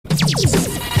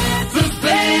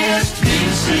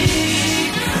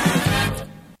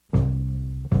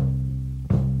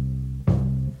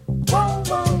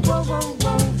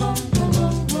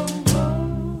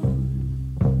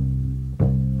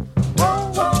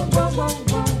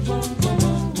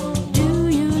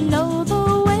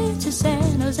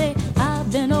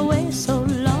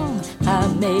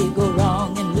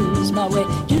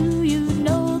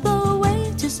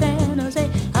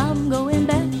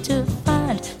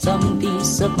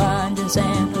Of mind in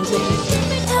San Jose.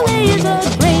 LA is a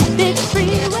great big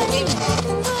freeway.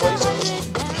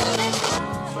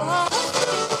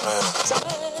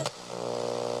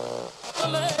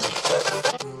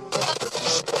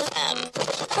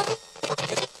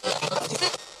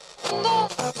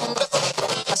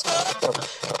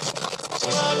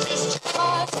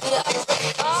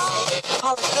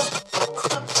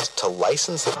 To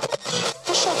license it.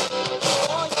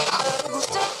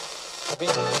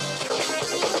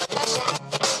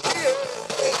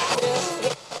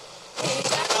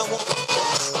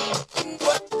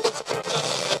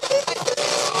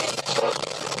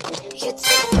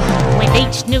 With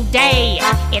each new day,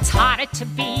 it's harder to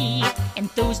be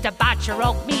enthused about your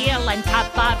oatmeal and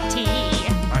cup of tea.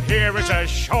 But here is a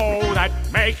show that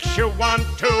makes you want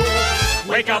to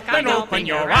wake up and open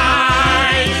your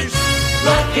eyes.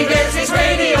 Lucky there's these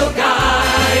radio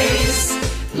guys.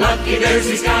 Lucky there's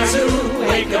these guys who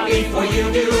wake up before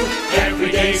you do.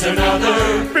 Every day's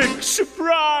another big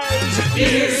surprise.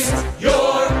 Here's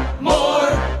your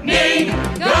morning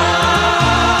guys.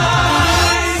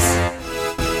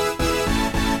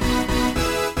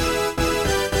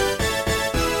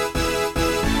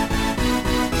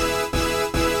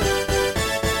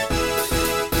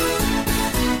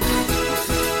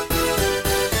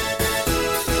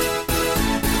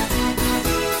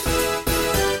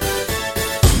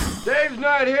 Dave's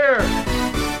not here.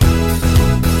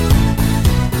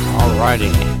 All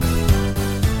righty.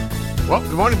 Well,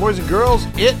 good morning, boys and girls.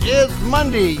 It is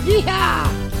Monday.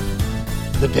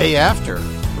 Yeehaw! The day after,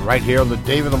 right here on the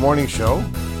Dave in the Morning Show.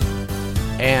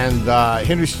 And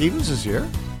Henry Stevens is here.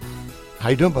 How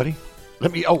you doing, buddy?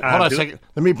 Hold on a second.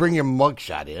 Let me bring your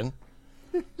mugshot in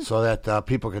so that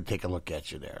people can take a look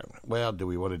at you there. Well, do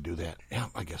we want to do that? Yeah,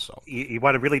 I guess so. You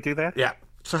want to really do that? Yeah.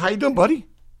 So how you doing, buddy?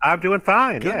 I'm doing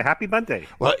fine. Good. Yeah, happy Monday.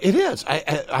 Well, it is.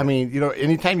 I mean,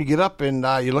 anytime you get up and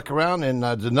you look around and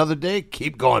it's another day,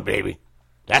 keep going, baby.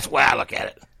 That's the way I look at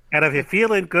it. And if you're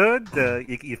feeling good,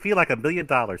 you feel like $1 million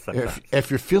sometimes.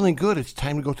 If you're feeling good, it's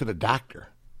time to go to the doctor.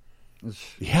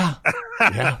 Yeah.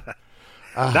 Yeah.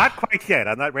 Not quite yet.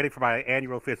 I'm not ready for my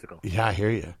annual physical. Yeah, I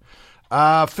hear you.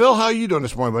 Phil, how are you doing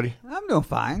this morning, buddy? I'm doing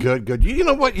fine. Good. You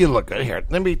know what? You look good. Here,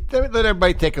 let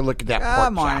everybody take a look at that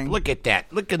pork morning. chop. Look at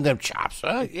that. Look at them chops.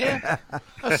 Huh? Yeah.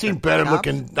 I've seen better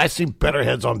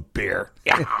heads on beer.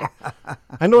 Yeah.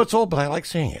 I know it's old, but I like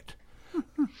seeing it.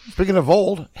 Speaking of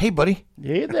old, hey, buddy.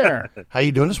 Hey there. How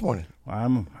you doing this morning?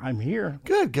 I'm here.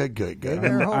 Good.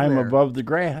 I'm above the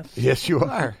grass. Yes, you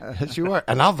are. Yes, you are.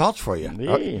 And I'll vouch for you.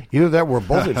 Yeah. Either that, we're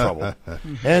both in trouble.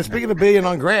 And speaking of being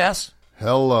on grass.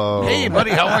 Hello. Hey,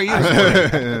 buddy, how are you?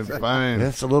 Fine.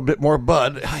 That's a little bit more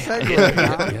Bud.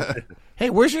 Hey,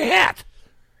 where's your hat?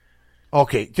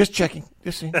 Okay, just checking.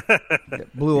 Just see.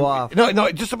 It blew off.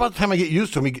 No, just about the time I get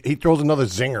used to him, he throws another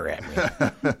zinger at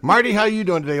me. Marty, how you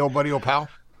doing today, old buddy, old pal?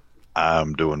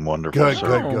 I'm doing wonderful.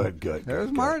 Good.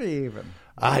 There's Marty even.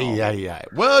 Yeah.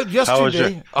 Well,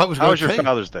 yesterday, how was your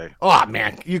Father's Day? Oh,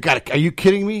 man, are you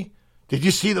kidding me? Did you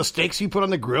see the steaks he put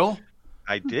on the grill?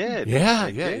 I did.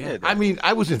 Yeah. I mean,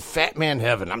 I was in fat man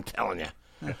heaven, I'm telling you.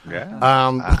 Yeah.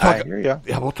 I hear you.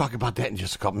 Yeah, we'll talk about that in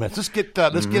just a couple minutes. Let's get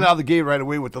out of the gate right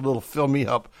away with a little fill me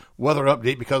up weather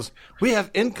update because we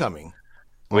have incoming.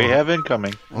 We have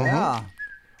incoming. Yeah.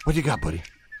 What you got, buddy?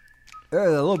 There's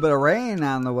a little bit of rain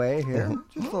on the way here.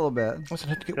 Just a little bit. Doesn't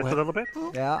have to get Just wet. a little bit?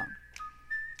 Yeah.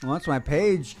 Once my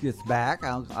page gets back,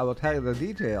 I will tell you the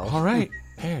details. All right.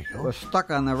 There you It go. was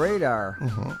stuck on the radar.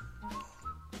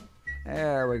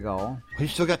 There we go. Well, you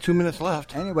still got 2 minutes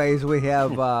left. Anyways, we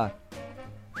have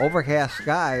overcast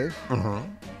skies.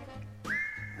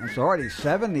 It's already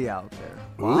 70 out there.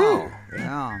 Wow.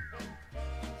 Yeah.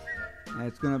 And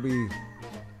it's going to be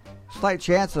slight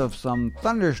chance of some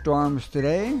thunderstorms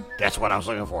today. That's what I was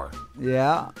looking for.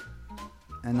 Yeah.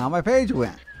 And now my page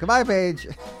went. Goodbye, page.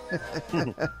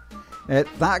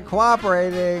 It's not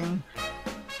cooperating.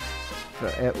 So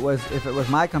if it was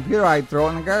my computer, I'd throw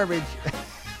it in the garbage.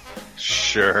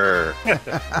 Sure. It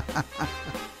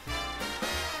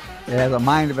has a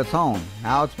mind of its own.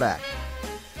 Now it's back.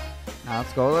 Now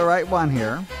let's go to the right one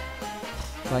here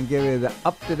so I can give you the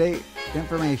up-to-date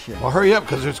information. Well, hurry up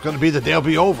because it's going to be the day will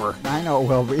be over. I know it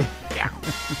will be. Yeah.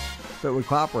 if it would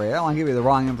cooperate. I don't want to give you the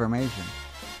wrong information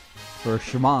for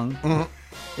Chemung.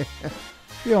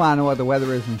 You don't want to know what the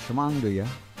weather is in Chemung, do you?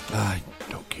 I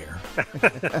don't care.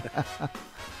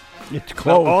 It's close.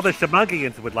 Well, all the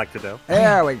Chemungians would like to know.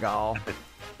 There we go.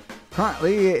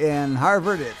 Currently in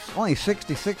Harvard, it's only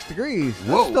 66 degrees.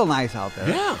 Whoa. It's still nice out there.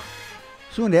 Yeah.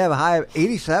 Soon to have a high of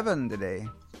 87 today.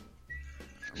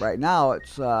 Right now,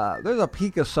 it's there's a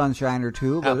peak of sunshine or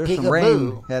two, but there's some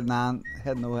rain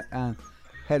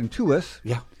heading to us.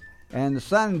 Yeah. And the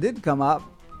sun did come up.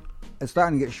 It's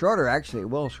starting to get shorter, actually. It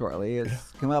will shortly.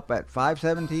 It's come up at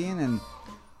 5:17 and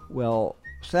will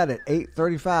set at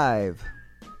 8:35.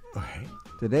 Okay.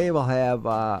 Today we'll have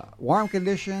warm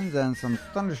conditions and some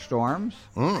thunderstorms.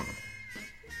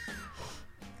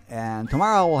 And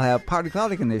tomorrow we'll have partly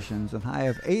cloudy conditions and high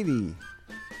of 80.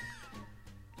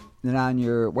 Then on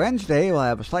your Wednesday, we'll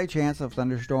have a slight chance of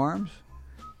thunderstorms.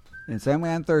 And same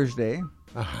way on Thursday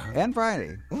and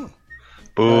Friday.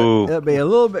 Boo. It'll be a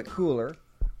little bit cooler.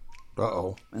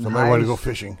 Uh-oh. And Somebody want to highs- go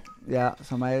fishing. Yeah,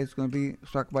 somebody's going to be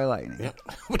struck by lightning. Yeah.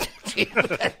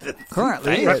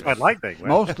 Currently, That's it's my lightning.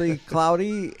 Well, mostly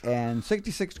cloudy and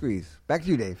 66 degrees. Back to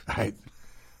you, Dave. All right.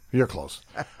 You're close.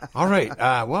 All right.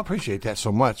 Well, I appreciate that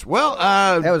so much. Well,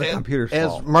 That was a computer's as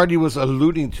fault. Marty was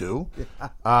alluding to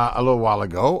a little while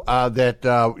ago,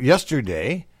 that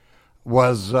yesterday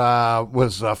was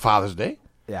Father's Day.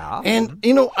 Yeah. And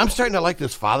I'm starting to like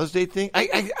this Father's Day thing.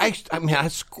 I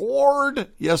scored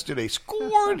yesterday.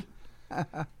 Scored.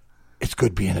 It's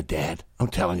good being a dad. I'm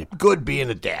telling you, good being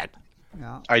a dad.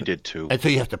 Yeah. I did too.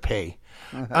 Until you have to pay.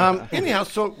 Anyhow,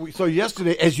 so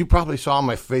yesterday, as you probably saw on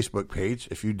my Facebook page,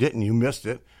 if you didn't, you missed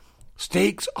it.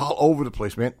 Steaks all over the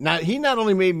place, man. Now, he not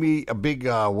only made me a big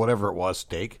whatever it was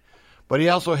steak, but he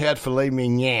also had filet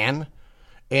mignon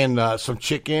and some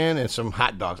chicken and some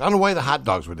hot dogs. I don't know why the hot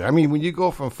dogs were there. I mean, when you go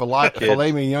from filet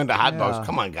mignon to hot dogs,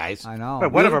 come on, guys. I know.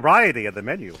 but what a variety of the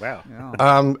menu. Wow.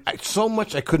 Yeah. So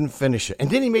much I couldn't finish it. And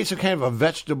then he made some kind of a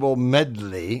vegetable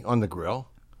medley on the grill,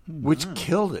 which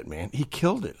killed it, man. He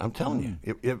killed it. I'm telling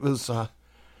you. It was,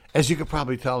 as you could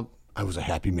probably tell, I was a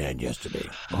happy man yesterday.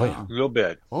 Oh, yeah. A little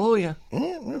bit. Oh, yeah.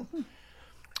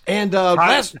 And Time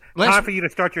last for you to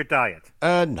start your diet.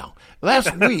 no.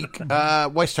 Last week,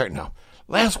 why start now?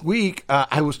 Last week,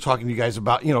 I was talking to you guys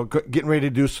about, getting ready to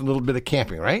do some little bit of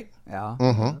camping, right? Yeah.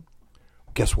 Mm-hmm.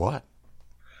 Guess what?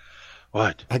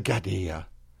 What? I got a.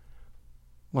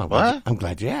 Well, What? I'm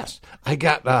glad you asked. I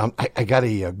got I got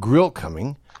a grill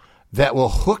coming that will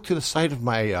hook to the side of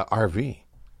my RV.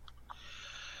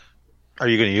 Are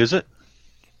you going to use it?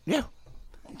 Yeah,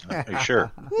 Are you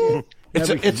sure?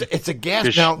 it's a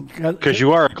gas now. Because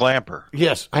you are a glamper.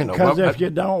 Yes, I know. Because Well, if you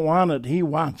don't want it, he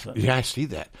wants it. yeah, I see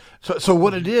that. So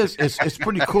what it is it's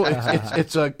pretty cool.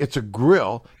 It's a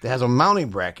grill that has a mounting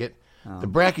bracket. The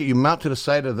bracket you mount to the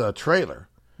side of the trailer,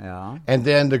 Yeah. and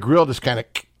then the grill just kind of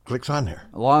clicks on there.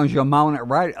 As long as you mount it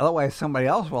right, otherwise somebody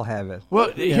else will have it.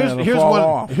 Well, it'll fall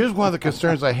off. here's one of the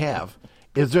concerns I have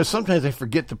is there's sometimes I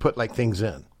forget to put things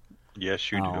in.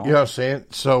 Yes, you do. You know what I'm saying?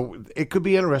 So it could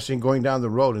be interesting going down the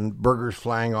road and burgers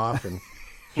flying off and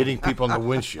hitting people in the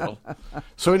windshield.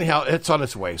 So anyhow, it's on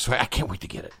its way. So I can't wait to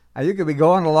get it. You could be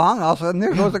going along, all of a sudden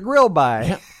there goes a grill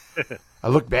by. I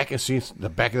look back and see the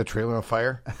back of the trailer on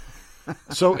fire.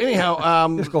 So anyhow,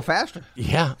 Just go faster.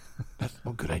 yeah, that's a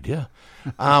good idea.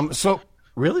 So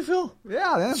really, Phil?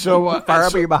 Yeah, then So fire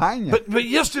up behind you. But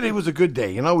yesterday was a good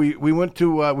day. We went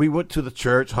to the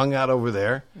church, hung out over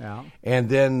there. Yeah. And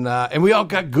then and we all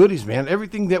got goodies, man.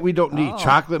 Everything that we don't need.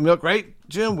 Chocolate milk, right,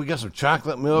 Jim? We got some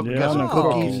chocolate milk. We got Yeah, some and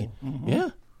cookies. cookies. Yeah.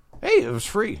 Hey, it was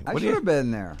free. I What do should you- have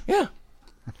been there. Yeah.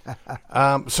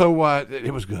 So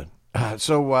it was good.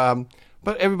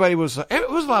 But everybody was.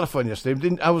 It was a lot of fun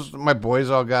yesterday. My boys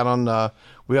all got on.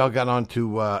 We all got on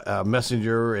to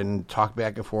Messenger and talked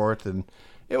back and forth, and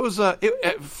it was.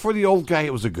 For the old guy,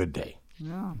 it was a good day.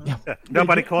 Yeah.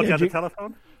 Nobody you- called you on did the you-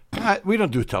 telephone? We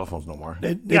don't do telephones no more.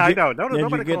 Did Yeah, I you- know. No, Did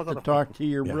nobody you get calls on to the phone. talk to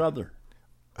your brother?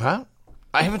 Huh?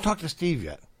 I haven't talked to Steve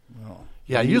yet.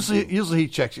 Yeah, usually he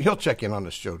checks. He'll check in on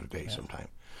the show today sometime.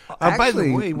 By the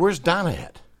Actually- way, where's Donna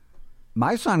at?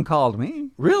 My son called me.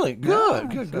 Really? Good, Yeah,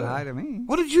 good, said good. hi to me.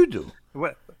 What did you do?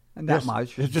 What? Not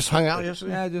much. You just hung out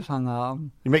yesterday? Yeah, I just hung out.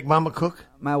 You make Mama cook?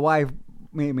 My wife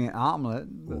made me an omelet,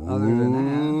 but other than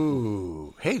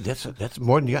Ooh. Hey, that's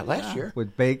more than you got last year. that,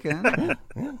 with bacon.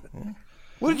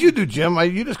 What did you do, Jim?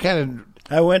 You just kind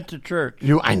I went to church.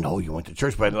 of I know you went to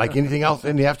church, but like anything else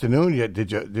in the afternoon,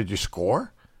 did you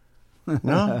score?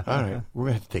 No? All right. We're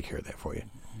gonna have to take care of that for you.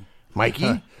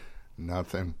 Mikey?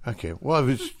 Nothing. Okay. Well, it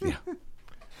was, yeah.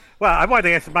 Well, I wanted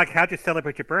to ask Mike, how'd you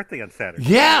celebrate your birthday on Saturday?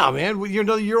 Yeah, man. Well, you're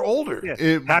another year older.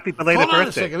 Yeah. Happy belated hold on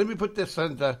birthday. a second. Let me put this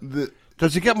on.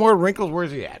 Does he get more wrinkles? Where's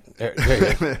he at? There he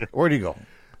is. Where'd he go?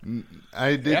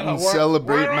 I didn't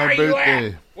celebrate my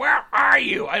birthday. Where are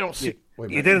you? I don't see.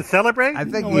 You didn't celebrate? I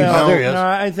think Well, there he is. no,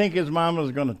 I think his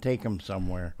mama's going to take him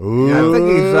somewhere. I think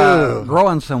he's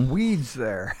growing some weeds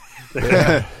there.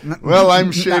 Well,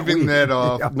 I'm shaving that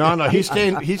off. No,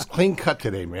 he's clean cut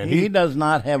today, man. He does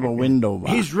not have a window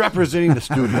box. He's representing the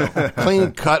studio.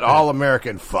 Clean cut, all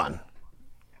American fun.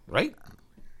 Right?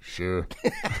 Sure.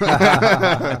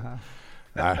 Yeah,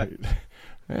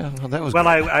 well, that was Well,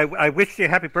 good. I wished you a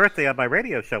happy birthday on my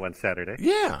radio show on Saturday.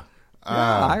 Yeah.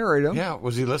 I heard him. Yeah,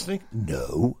 was he listening?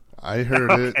 No. I heard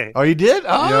Okay. it. Oh, you did?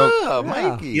 Oh, Yeah.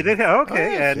 Mikey. You did?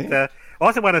 Okay. Oh, And see.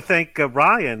 also want to thank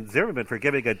Ryan Zimmerman for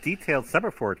giving a detailed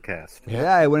summer forecast.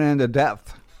 Yeah, he went into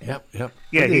depth. Yep.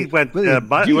 Yeah, he went...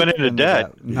 really You went into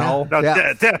debt. No, No,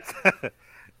 depth. depth.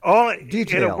 All in a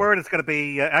Detail. word, it's going to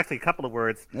be actually a couple of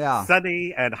words. Yeah.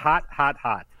 Sunny and hot, hot,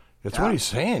 hot. That's what he's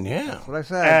saying, yeah. That's what I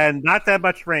said. And not that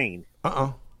much rain.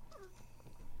 Uh-oh.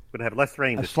 Going to have less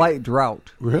rain A this slight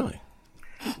drought. Really?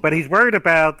 year. But he's worried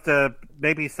about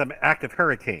maybe some active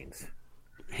hurricanes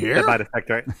Here? that might affect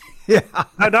our... Yeah.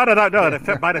 No,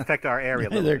 that might affect our area. a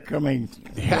little They're bit. coming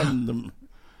from the...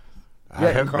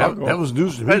 That was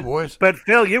news to me, boys. But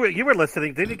Phil, you were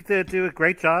listening. Didn't he do a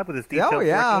great job with his detailed Oh,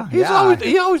 yeah. forecast?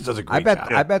 He always does a great job.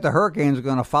 I bet the hurricanes are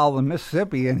going to follow the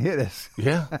Mississippi and hit us.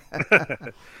 Yeah.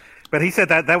 But he said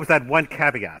that was that one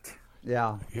caveat.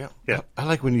 Yeah. Yeah. Yeah. I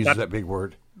like when he uses that big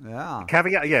word. Yeah.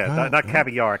 Caveat, yeah, not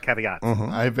caviar, caveat.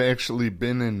 I've actually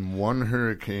been in one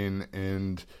hurricane,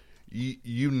 and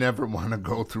you never want to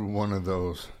go through one of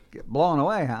those. Get blown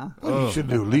away, huh? Well, you should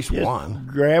do at least one.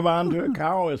 Grab onto a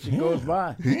cow as he goes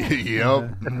by.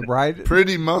 Yep. Right?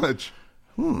 Pretty much.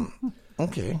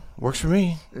 Okay. Works for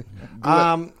me.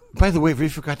 By the way, we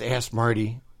forgot to ask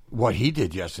Marty what he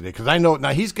did yesterday, because I know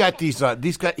now he's got these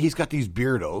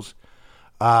beardos,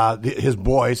 his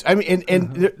boys. I mean,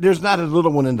 and there's not a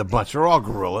little one in the bunch. They're all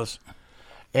gorillas,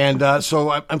 and so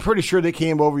I'm pretty sure they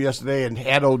came over yesterday and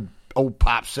had old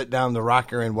Pop sit down in the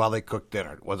rocker and while they cooked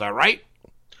dinner. Was I right?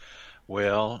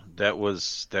 Well, that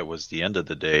was the end of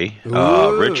the day.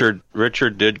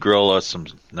 Richard did grill us some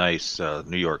nice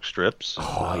New York strips.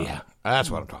 Oh yeah,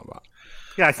 that's what I'm talking about.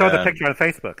 Yeah, I saw the picture on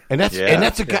Facebook. And that's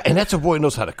a guy, and that's a boy who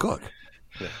knows how to cook.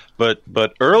 But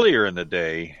earlier in the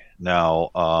day,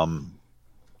 now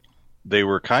they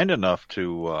were kind enough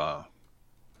to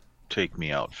take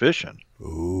me out fishing.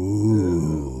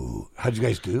 Ooh, how'd you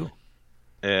guys do?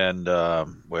 And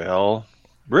well,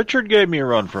 Richard gave me a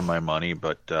run for my money,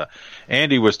 but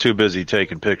Andy was too busy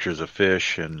taking pictures of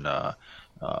fish and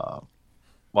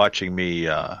watching me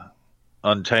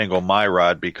untangle my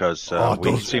rod because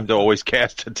we seem to always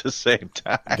cast at the same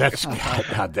time.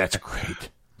 That's great.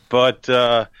 But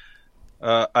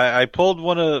I pulled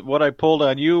what I pulled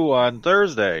on you on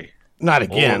Thursday. Not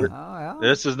again.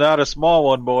 This is not a small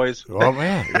one, boys. Oh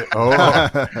man!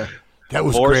 That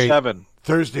was 4-7. Great.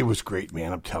 Thursday was great,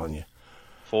 man. I'm telling you.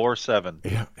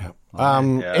 4-7.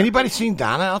 Yeah. Anybody seen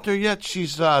Donna out there yet?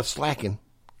 She's slacking.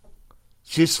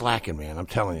 She's slacking, man. I'm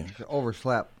telling you. She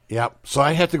overslept. Yep. So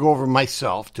I had to go over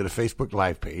myself to the Facebook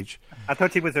Live page. I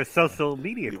thought she was their social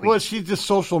media queen. Well, she just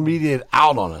social media'd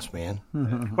out on us, man.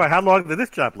 Well, how long did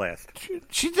this job last?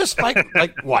 She just like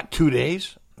what, 2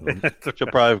 days? She'll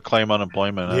probably claim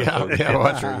unemployment.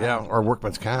 Or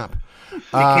workman's comp. You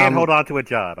can't hold on to a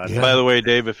job. By the way,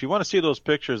 Dave, if you want to see those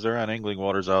pictures, they're on Angling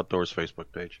Waters Outdoors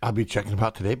Facebook page. I'll be checking them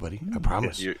out today, buddy. I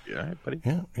promise. All right, buddy.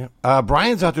 Yeah.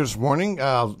 Brian's out there this morning.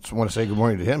 I want to say good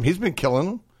morning to him. He's been killing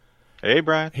them. Hey,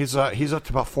 Brian. He's up to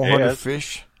about 400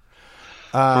 fish.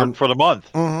 For the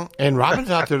month. Mm-hmm. And Robin's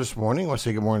out there this morning. I want to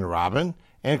say good morning to Robin.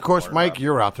 And, of course, Mike,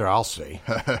 you're out there, I'll say.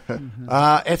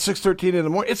 At 6:13 in the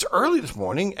morning. It's early this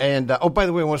morning. And, by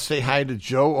the way, I want to say hi to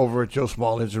Joe over at Joe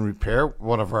Small Engine Repair,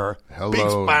 one of our big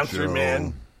sponsors, Joe.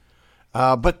 man.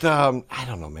 But I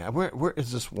don't know, man. Where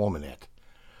is this woman at?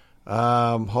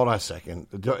 Hold on a second.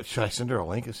 Should I send her a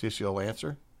link and see if she'll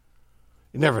answer?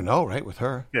 You never know, right, with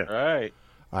her? Yeah. Right.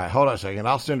 All right, hold on a second.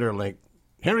 I'll send her a link.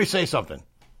 Henry, say something.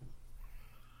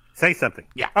 Say something.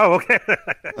 Yeah. Oh, okay.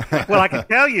 Well, I can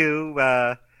tell you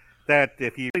that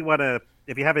if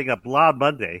you're having a Blah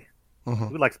Monday,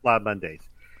 who likes Blah Mondays?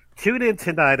 Tune in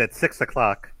tonight at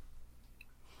 6:00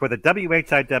 for the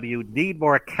WHIW Need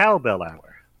More Cowbell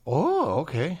Hour. Oh,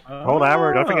 okay. Whole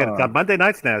hour. Don't forget, it's on Monday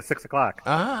nights now,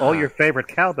 6:00. All your favorite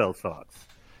cowbell songs.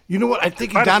 You know what? I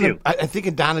think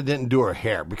Donna didn't do her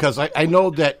hair because I know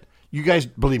that you guys,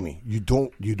 believe me, you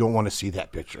don't want to see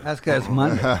that picture. That's because it's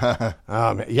Monday.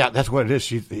 Yeah, that's what it is.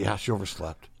 She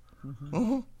overslept.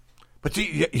 Mm-hmm. But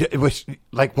see, it was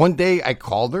like one day I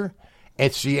called her,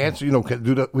 and she answered. You know,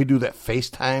 we do that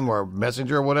FaceTime or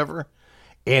Messenger or whatever,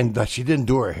 and she didn't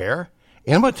do her hair.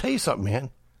 And I'm gonna tell you something,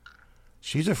 man.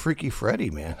 She's a Freaky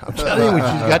Freddy, man. I'm telling you, when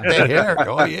she's got that hair.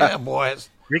 Oh yeah, boys.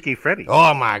 Freaky Freddy.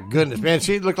 Oh my goodness, man.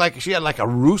 She looked like she had like a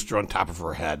rooster on top of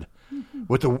her head,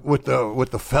 with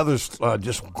the feathers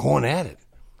just going at it.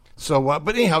 So,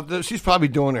 but anyhow, she's probably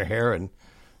doing her hair and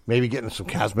maybe getting some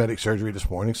cosmetic surgery this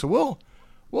morning. So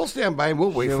we'll stand by and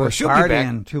we'll wait for her. She'll be back.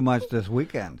 Partying too much this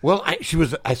weekend. Well,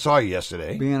 I saw her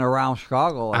yesterday. Being around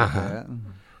Chicago like that.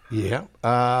 Yeah.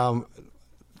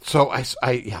 So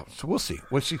so we'll see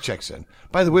when she checks in.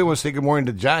 By the way, I want to say good morning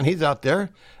to John. He's out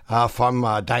there from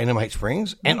Dynamite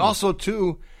Springs, and also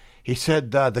too, he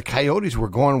said the coyotes were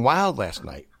going wild last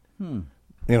night.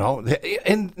 You know,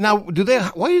 and now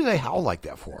why do they howl like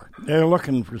that for? They're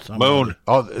looking for somebody. Moon.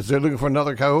 Oh, is they looking for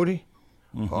another coyote?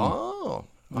 Mm-hmm. Oh,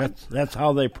 that's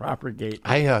how they propagate.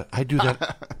 I do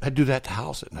that. I do that at the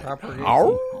house at night.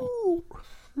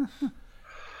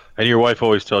 And your wife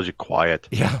always tells you quiet.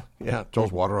 Yeah,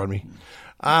 throws water on me.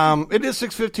 It is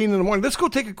 6:15 in the morning. Let's go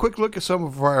take a quick look at some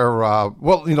of our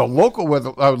local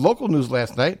weather, local news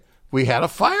last night. We had a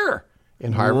fire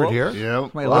in Harvard here.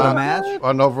 Yep.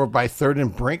 On over by 3rd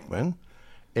and Brinkman,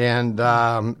 and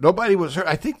nobody was hurt.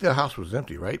 I think the house was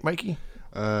empty, right, Mikey?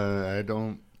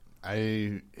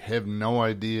 I have no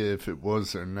idea if it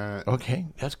was or not. Okay,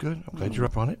 that's good. I'm glad you're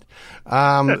up on it.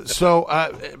 So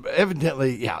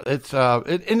evidently, yeah,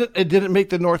 it didn't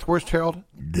make the Northwest Herald.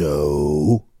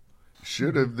 No,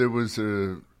 should have. There was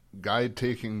a guy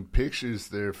taking pictures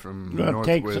there from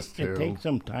Northwest Herald. It takes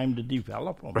some time to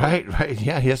develop them. Right.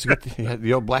 Yeah, he has to get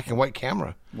the old black and white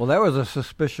camera. Well, there was a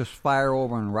suspicious fire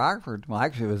over in Rockford. Well,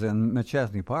 actually, it was in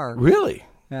McChesney Park. Really?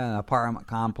 Yeah, an apartment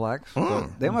complex.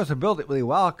 They must have built it really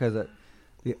well because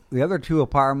the other two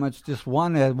apartments, just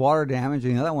one had water damage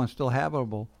and the other one's still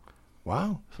habitable.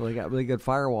 Wow. So they got really good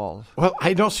firewalls. Well,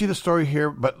 I don't see the story here,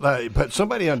 but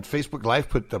somebody on Facebook Live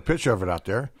put a picture of it out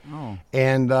there. Oh.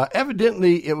 And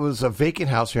evidently it was a vacant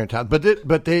house here in town, but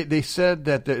they said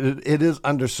that it is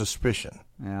under suspicion.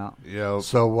 Yeah. Yeah.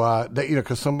 So,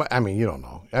 because somebody, I mean, you don't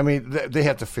know. I mean, they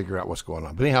have to figure out what's going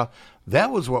on. But anyhow,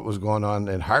 that was what was going on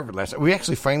in Harvard last night. We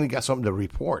actually finally got something to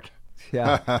report.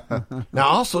 Yeah. Now,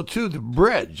 also, too, the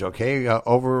bridge, okay,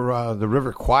 over the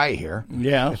River Kwai here.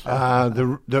 Yeah.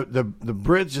 The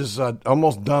bridge is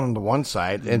almost done on the one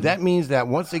side, and that means that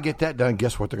once they get that done,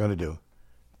 guess what they're going to do?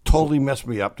 Totally mess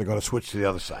me up. They're going to switch to the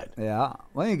other side. Yeah.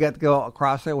 Well, you got to go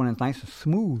across there when it's nice and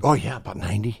smooth. Oh, yeah, about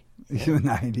 90.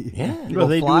 90. Yeah. Well,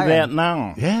 they do that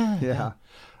now. Yeah.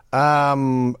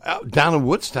 Down in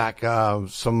Woodstock,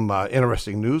 some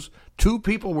interesting news. 2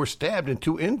 people were stabbed and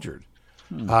 2 injured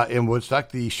in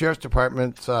Woodstock. The Sheriff's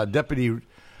Department's Deputy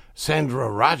Sandra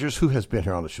Rogers, who has been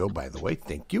here on the show, by the way,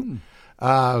 thank you.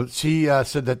 She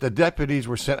said that the deputies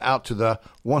were sent out to the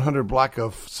 100 block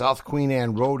of South Queen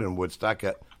Anne Road in Woodstock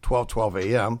at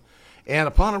 12:12 a.m. And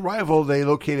upon arrival, they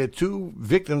located 2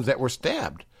 victims that were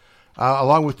stabbed,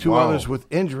 along with 2 others with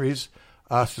injuries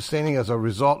sustaining as a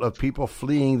result of people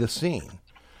fleeing the scene.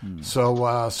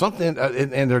 So something,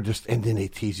 and they're just, and then they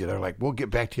tease you. They're like, "We'll get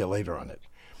back to you later on it."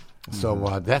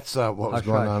 So that's what was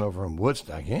going on over in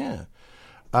Woodstock. Yeah.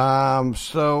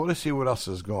 So let's see what else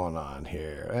is going on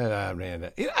here.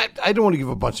 I don't want to give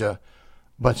a bunch of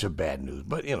bad news,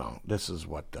 but this is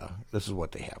what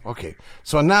they have. Okay,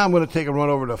 so now I'm going to take a run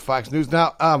over to Fox News.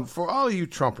 Now, for all of you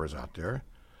Trumpers out there,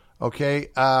 okay,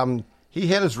 he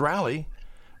had his rally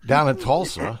down in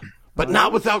Tulsa, but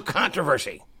not without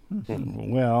controversy.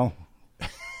 Well,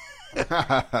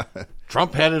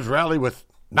 Trump had his rally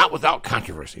not without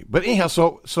controversy. But anyhow,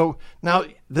 so now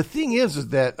the thing is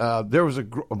that there was a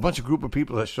bunch of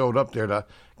people that showed up there to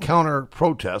counter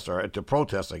protest, or to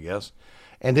protest, I guess,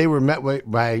 and they were met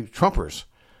by Trumpers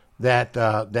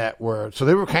that were, so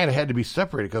they were kind of had to be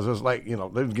separated because it was like, they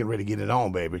was getting ready to get it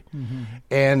on, baby. Mm-hmm.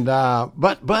 And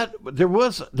but there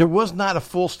was not a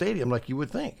full stadium like you would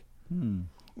think.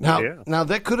 Now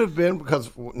that could have been because,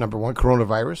 number one,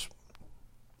 coronavirus.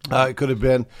 It could have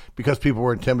been because people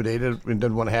were intimidated and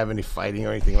didn't want to have any fighting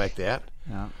or anything like that.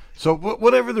 Yeah. So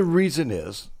whatever the reason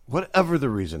is,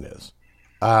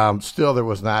 still there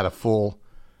was not a full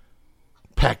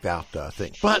packed out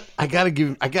thing. But I got to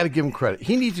give him credit.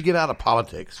 He needs to get out of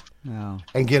politics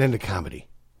and get into comedy.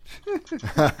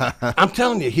 I'm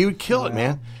telling you, he would kill it,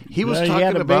 man. He was talking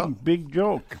had a about big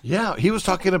joke. Yeah, he was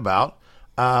talking about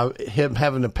him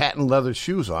having the patent leather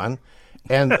shoes on,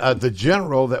 and the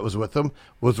general that was with him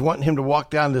was wanting him to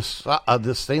walk down this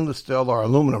stainless steel or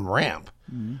aluminum ramp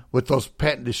with those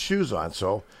patented shoes on.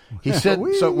 So he said.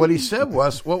 So what he said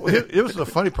was, well, it was the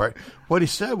funny part. What he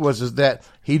said was that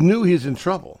he knew he was in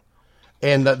trouble,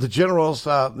 and the general's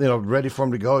ready for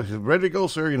him to go. He said, "Ready to go,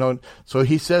 sir." So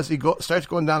he says starts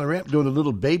going down the ramp doing the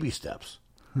little baby steps.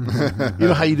 You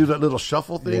know how you do that little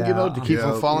shuffle thing, to keep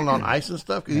from falling on ice and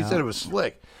stuff. Because he said it was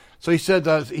slick. So he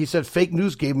said fake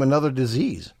news gave him another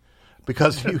disease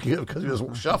because he was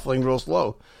shuffling real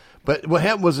slow. But what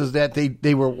happened was that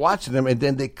they were watching him, and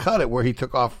then they cut it where he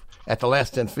took off at the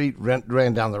last 10 feet,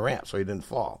 ran down the ramp, so he didn't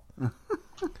fall.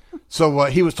 So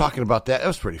he was talking about that. That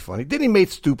was pretty funny. Then he made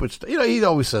stupid stuff. He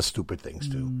always says stupid things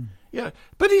too. Yeah,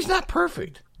 but he's not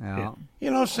perfect. Yeah.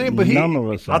 You know what I'm saying? But None of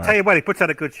us I'll are. tell you what, he puts on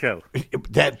a good show.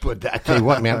 But I tell you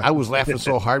what, man, I was laughing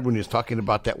so hard when he was talking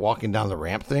about that walking down the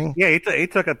ramp thing. Yeah, he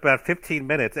took about 15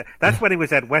 minutes. That's when he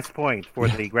was at West Point for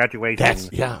the graduation. I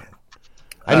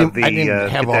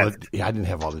didn't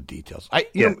have all the details.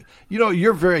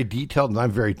 You're very detailed, and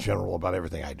I'm very general about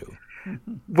everything I do.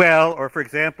 Well, or for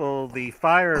example, the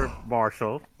fire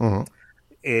marshal at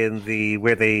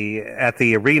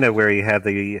the arena where he had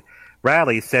the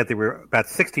rally said there were about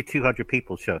 6,200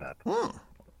 people showed up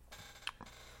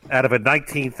out of a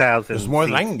 19,000. There's more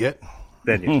than I can get.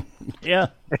 Venue. Yeah,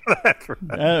 that's right.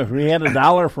 If we had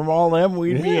 $1 from all them,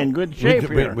 we'd be in good shape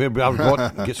here. We'd be able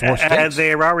to get some more steaks. And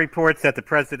there are reports that the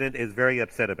president is very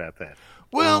upset about that.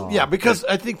 Well, because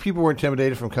I think people were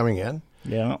intimidated from coming in.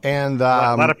 Yeah, and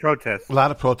a lot of protests, a lot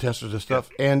of protesters and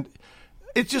stuff, and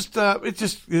it's just a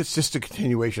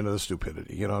continuation of the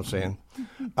stupidity. You know what I'm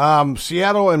saying?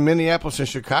 Seattle and Minneapolis and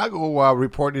Chicago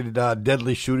reported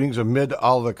deadly shootings amid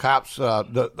all the cops, all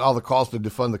the calls to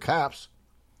defund the cops.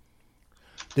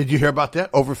 Did you hear about that?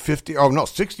 Over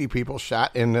 60 people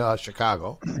shot in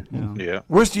Chicago. Yeah.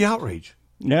 Where's the outrage?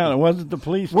 Yeah, it wasn't the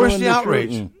police. Where's doing the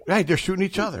outrage? shooting. Right, they're shooting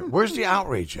each other. Where's the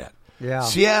outrage at? Yeah.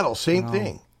 Seattle, same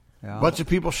thing. Yeah. Bunch of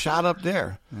people shot up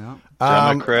there. Yeah.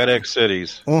 Democratic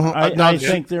cities. I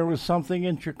think there was something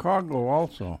in Chicago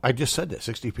also. I just said that,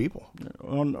 60 people.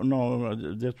 Oh, no,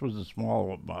 this was a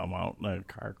small amount, a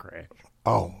car crash.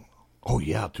 Oh,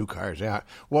 yeah, 2 cars. Yeah.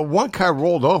 Well, one car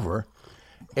rolled over,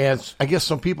 and I guess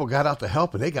some people got out to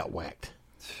help, and they got whacked.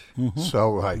 Mm-hmm.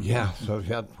 So,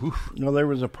 oof. No, there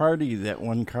was a party that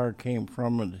one car came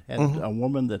from and had a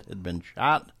woman that had been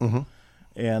shot. Mm-hmm.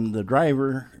 And the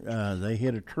driver, they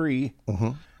hit a tree,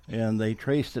 and they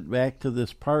traced it back to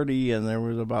this party, and there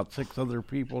was about 6 other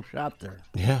people shot there.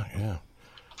 Yeah.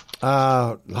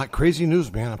 Like crazy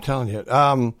news, man, I'm telling you.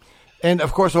 And,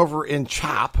 of course, over in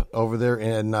Chop, over there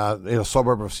in a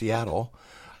suburb of Seattle,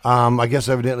 I guess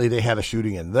evidently they had a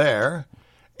shooting in there.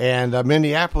 And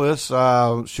Minneapolis,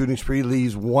 shooting spree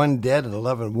leaves 1 dead and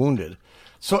 11 wounded.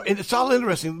 So it's all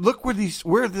interesting. Look where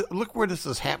this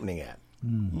is happening at.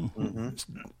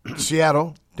 Mm-hmm.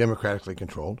 Seattle, democratically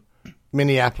controlled.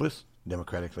 Minneapolis,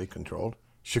 democratically controlled.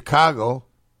 Chicago,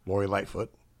 Lori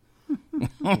Lightfoot.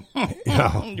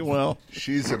 Well,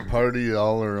 she's a party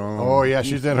all her own. Oh yeah,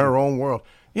 she's in her own world.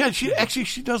 Yeah, she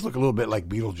does look a little bit like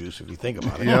Beetlejuice if you think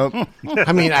about it. Yep.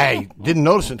 I mean, I didn't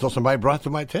notice it until somebody brought it to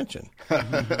my attention.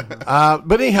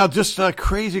 But anyhow, just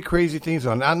crazy things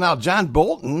on. Now, John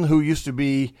Bolton, who used to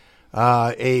be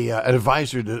an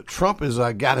advisor to Trump, has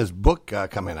got his book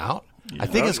coming out. Yeah. I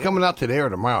think it's coming out today or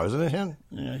tomorrow, isn't it, him?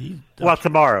 Yeah,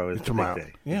 tomorrow is tomorrow. The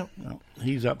big day. Yeah. No,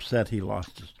 he's upset he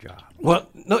lost his job. Well,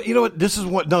 no, you know what? This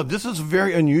is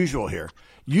very unusual here.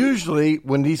 Usually,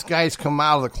 when these guys come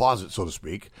out of the closet, so to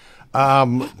speak,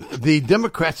 the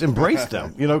Democrats embrace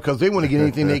them, because they want to get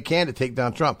anything they can to take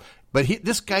down Trump. But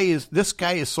this guy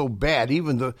is so bad,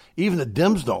 even the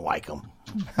Dems don't like him.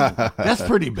 That's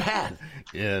pretty bad.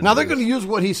 Yeah. Now they're going to use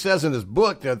what he says in his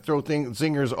book to throw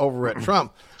zingers over at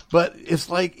Trump, but it's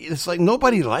like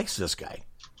nobody likes this guy.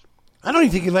 I don't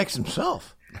even think he likes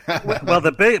himself. Well,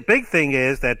 the big thing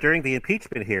is that during the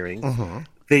impeachment hearings,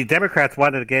 the Democrats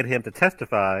wanted to get him to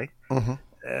testify,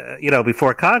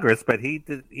 before Congress, but he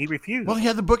refused. Well, he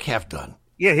had the book half done.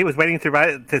 Yeah, he was waiting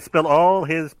to spill all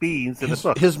his beans in the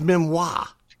book. His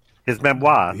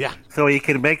memoir. Yeah. So he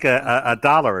can make a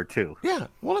dollar or two. Yeah.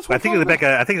 Well, that's what I think he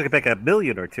could make $1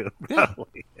 million or two.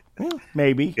 Probably. Yeah.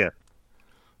 Maybe. Yeah.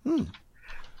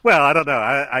 Well, I don't know.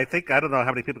 I don't know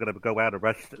how many people are going to go out and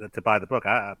rush to buy the book.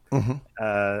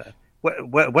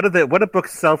 What do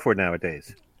books sell for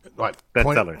nowadays? What,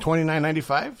 bestsellers?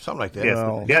 $29.95, something like that. Yes.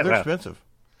 They're expensive.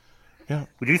 Yeah.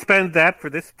 Would you spend that for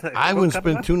this? I wouldn't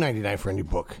spend $2.99 for any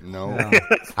book. No.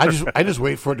 I just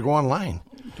wait for it to go online.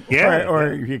 Yeah.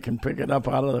 Or you can pick it up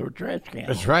out of the trash can.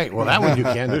 That's right. Well, that one you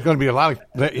can. There's going to be a lot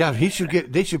of. Yeah,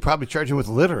 they should probably charge him with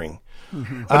littering.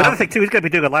 Another thing, too, he's going to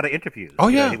be doing a lot of interviews. Oh,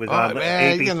 yeah. He was on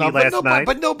ABC last night.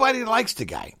 But nobody likes the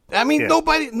guy. I mean,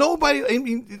 nobody, I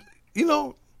mean, you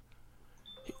know,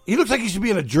 he looks like he should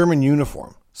be in a German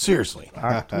uniform. Seriously.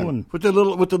 With the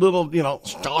little, you know,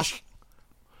 Stosh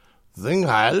thing.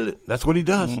 That's what he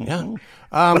does. Yeah.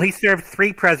 Well, he served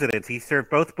 3 presidents. He served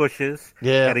both Bushes.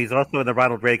 Yeah. And he's also in the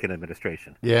Ronald Reagan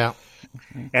administration. Yeah.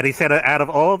 And he said out of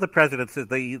all the presidents,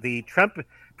 the Trump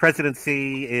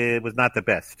presidency was not the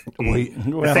best,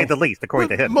 to say the least,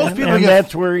 according to him. Most people, and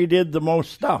that's where he did the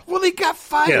most stuff. Well, he got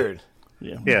fired.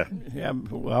 Yeah.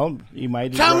 Well, he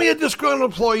might. Tell me a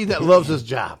disgruntled employee that loves his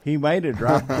job. He might have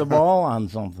dropped the ball on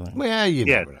something. Well, you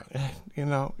never know. You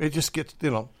know, it just gets,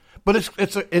 you know. But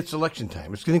it's election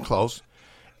time. It's getting close,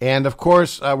 and of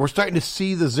course, we're starting to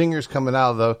see the zingers coming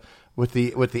out of with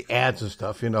the ads and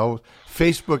stuff. You know,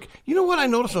 Facebook. You know what I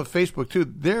noticed on Facebook too?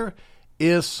 There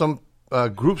is some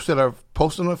groups that are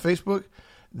posting on Facebook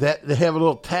that they have a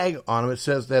little tag on them. It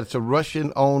says that it's a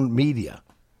Russian-owned media.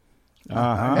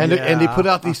 And they put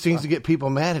out these things to get people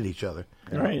mad at each other.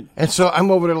 Right. And so I'm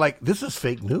over there like, this is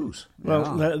fake news.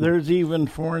 Well, there's even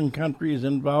foreign countries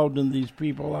involved in these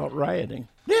people out rioting.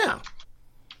 Yeah.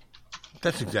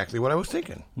 That's exactly what I was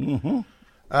thinking. Mm-hmm.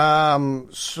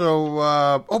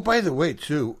 Oh, by the way,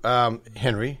 too,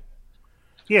 Henry.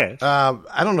 Yes.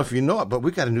 I don't know if you know it, but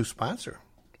we got a new sponsor.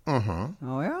 Mm-hmm.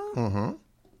 Oh, yeah? Mm-hmm.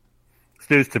 It's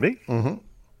news to me. Mm-hmm.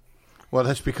 Well,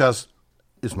 that's because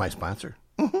it's my sponsor.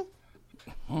 Mm-hmm.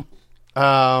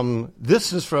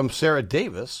 This is from Sarah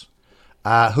Davis,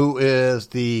 who is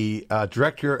the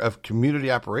Director of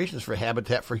Community Operations for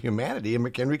Habitat for Humanity in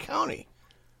McHenry County.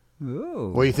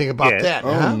 Ooh. What do you think about that?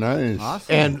 Oh, nice.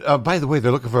 Awesome. And by the way,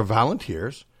 they're looking for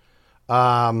volunteers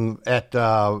at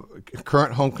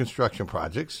current home construction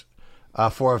projects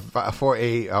for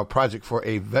a project for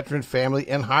a veteran family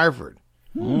in Harvard.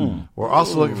 We're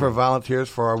also looking for volunteers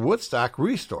for our Woodstock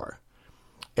Restore.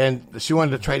 And she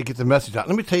wanted to try to get the message out.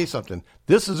 Let me tell you something.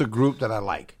 This is a group that I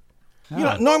like. You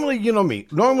know, normally, you know me.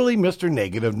 Normally, Mr.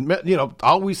 Negative, you know,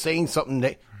 always saying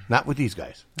something. Not with these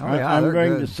guys. Oh, yeah, I'm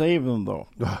going good. to save them, though.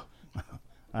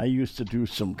 I used to do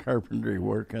some carpentry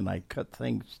work, and I cut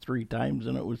things 3 times,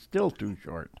 and it was still too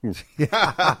short. So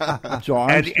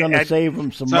I'm just going to save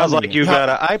them some Sounds money. like you got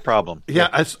an eye problem. Yeah,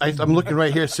 I'm looking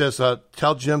right here. It says,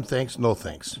 tell Jim thanks, no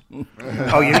thanks.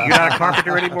 Oh, you're not a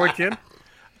carpenter anymore, Jim?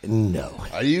 No.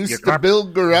 I used to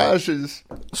build garages.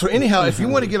 So anyhow, if you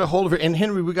want to get a hold of her, and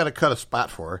Henry, we got to cut a spot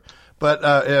for her. But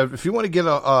if you want to get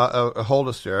a hold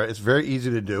of Sarah, it's very easy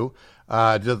to do.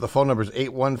 The phone number is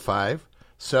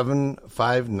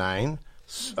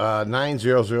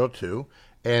 815-759-9002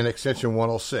 and extension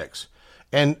 106.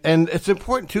 And it's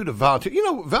important, too, to volunteer. You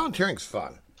know, volunteering's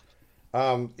fun.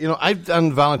 You know, I've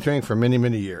done volunteering for many,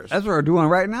 many years. That's what we're doing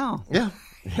right now. Yeah.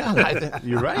 Yeah,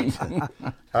 you're right.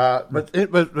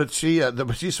 But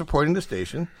she's supporting the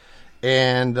station,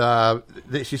 and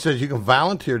she says you can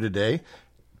volunteer today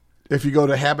if you go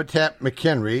to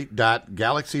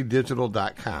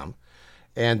habitatmchenry.galaxydigital.com,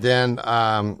 and then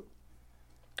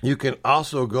you can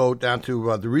also go down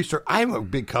to the Restore. I'm a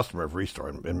big customer of Restore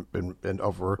in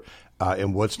over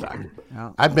in Woodstock.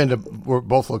 Yeah. I've been to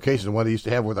both locations. The one they used to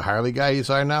have where the Harley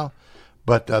guys are now,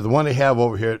 but the one they have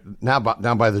over here now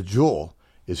down by the Jewel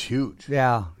is huge.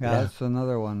 Yeah, that's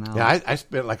another one now. Yeah, I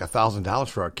spent like $1,000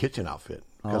 for our kitchen outfit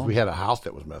because we had a house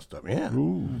that was messed up. Yeah.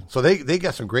 Ooh. So they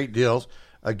got some great deals.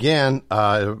 Again,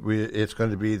 it's going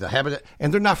to be the Habitat,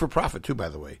 and they're not for profit too, by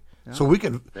the way. Yeah. So we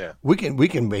can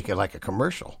make it like a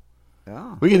commercial.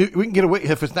 Yeah. We can get away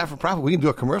if it's not for profit. We can do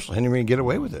a commercial, and we can get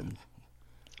away with it.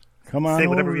 Come on, say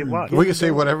whatever you want. We can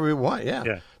say whatever we want.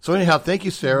 Yeah. So anyhow, thank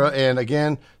you, Sarah. And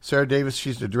again, Sarah Davis,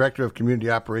 she's the Director of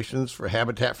Community Operations for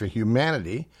Habitat for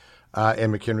Humanity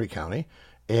in McHenry County.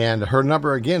 And her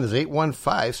number, again, is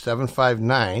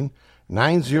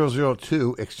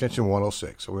 815-759-9002, extension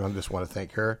 106. So we just want to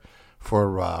thank her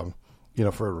for,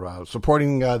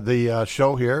 supporting the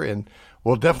show here. And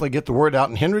we'll definitely get the word out.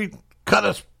 And Henry, cut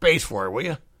a space for her, will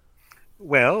you?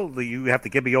 Well, you have to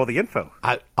give me all the info.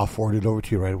 I'll forward it over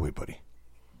to you right away, buddy.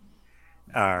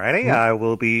 All righty. I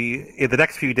will be in the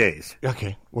next few days.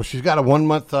 Okay. Well, she's got a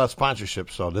 1-month sponsorship,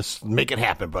 so let's make it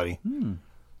happen, buddy.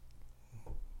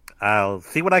 I'll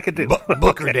see what I can do.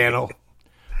 Book her, Dano.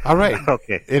 All right.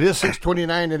 Okay. It is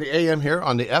 6:29 in the AM here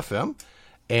on the FM.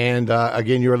 And,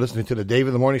 again, you are listening to the Dave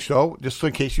in the Morning Show. Just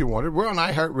in case you wondered, we're on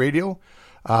iHeartRadio,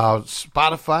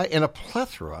 Spotify, and a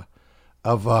plethora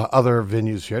of other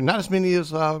venues here. Not as many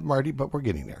as Marty, but we're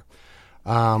getting there.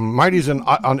 Marty's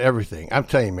on everything. I'm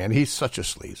telling you, man, he's such a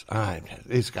sleaze.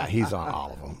 He's on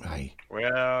all of them.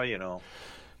 Well, you know.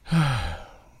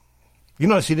 You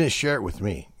notice he didn't share it with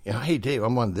me. You know, hey Dave,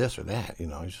 I'm on this or that. You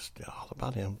know, it's just all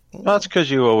about him. Well, that's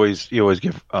because you always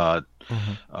give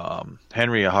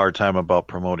Henry a hard time about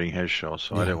promoting his show,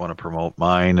 so I didn't want to promote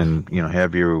mine and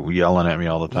have you yelling at me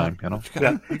all the time.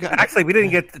 Actually, we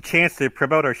didn't get the chance to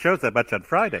promote our shows that much on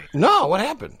Friday. No, what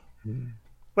happened?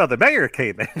 Well, the mayor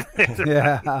came in.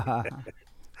 Yeah.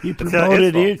 He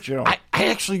promoted his show. I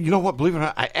actually, you know what? Believe it or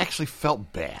not, I actually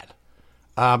felt bad.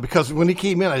 Because when he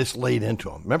came in, I just laid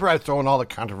into him. Remember, I was throwing all the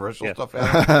controversial stuff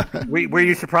at him? Were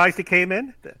you surprised he came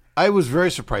in? I was very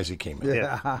surprised he came in.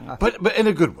 Yeah. But in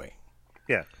a good way.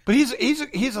 Yeah. But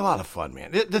he's a lot of fun,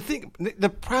 man.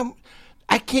 The problem,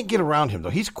 I can't get around him, though.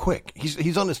 He's quick.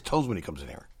 He's on his toes when he comes in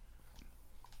here.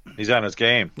 He's on his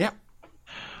game. Yeah.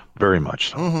 Very much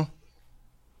so. Mm-hmm.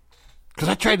 Because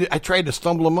I tried to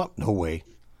stumble him up. No way.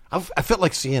 I felt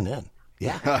like CNN.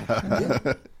 Yeah.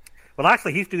 Well,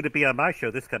 actually, he's due to be on my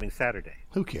show this coming Saturday.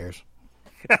 Who cares?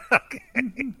 Okay.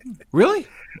 Really?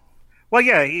 Well,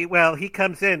 yeah. He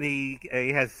comes in. He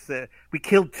has. We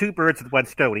killed two birds with one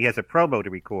stone. He has a promo to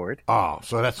record. Oh,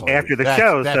 so that's after the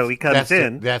show. So he comes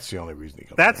in. That's the only reason he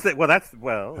comes. I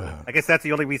guess that's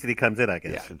the only reason he comes in. I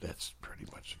guess. Yeah, that's pretty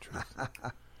much the truth.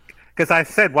 Because I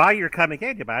said, while you're coming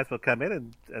in, you might as well come in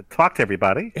and talk to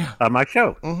everybody on my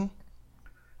show. Mm-hmm.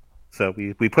 So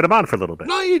we put him on for a little bit.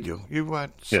 No, you do. You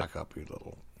suck up, you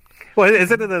little. Well,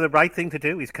 isn't it the right thing to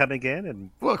do? He's coming in, and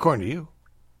according to you.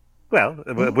 Well,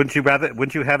 wouldn't you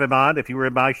have him on if you were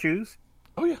in my shoes?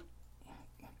 Oh yeah.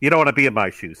 You don't want to be in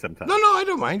my shoes sometimes. No, I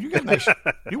don't mind. You got nice.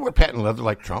 You wear patent leather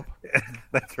like Trump.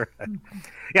 That's right.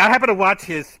 Yeah, I happened to watch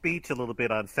his speech a little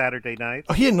bit on Saturday night.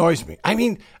 Oh, he annoys me. Let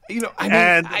me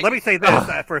say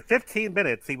this: for 15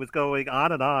 minutes, he was going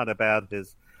on and on about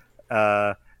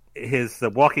his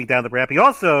walking down the ramp. He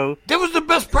also that was the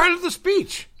best part of the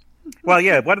speech. Well,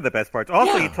 yeah, one of the best parts.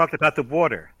 Also, he talked about the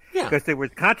water because there was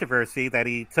controversy that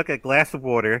he took a glass of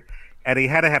water and he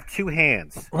had to have two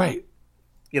hands, right?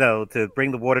 To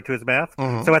bring the water to his mouth.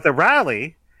 Mm-hmm. So at the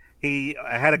rally, he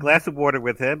had a glass of water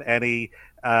with him, and he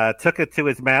took it to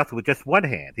his mouth with just one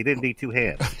hand. He didn't need two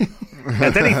hands.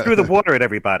 And then he threw the water at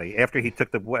everybody after he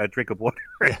took the drink of water.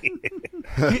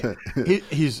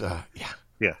 He's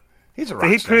He's a rock so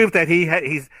he star. proved that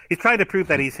he's trying to prove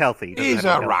that he's healthy. He's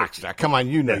a rock star. Come on,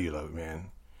 you know you love it, man.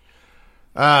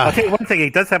 I'll tell you one thing: he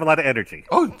does have a lot of energy.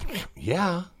 Oh,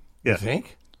 yeah. You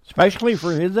think? Especially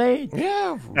for his age.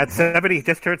 Yeah. At 70, he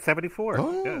just turned 74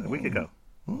 a week ago.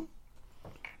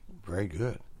 Very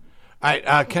good. All right,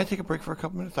 can I take a break for a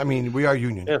couple minutes? I mean, we are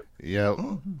union. Yeah.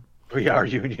 We are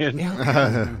union.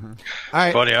 Yeah. All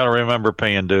right. Funny, I don't remember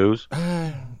paying dues.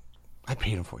 I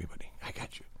paid them for you, buddy. I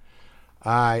got you.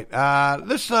 All right.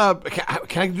 Let's.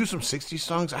 Can I do some 60s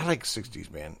songs? I like 60s,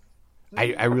 man.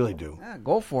 I really do. Yeah,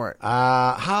 go for it.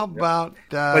 How about...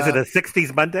 Was it a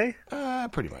 60s Monday?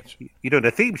 Pretty much. You're doing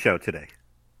a theme show today.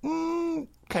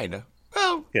 Kind of.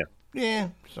 Well, yeah,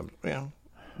 a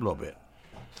little bit.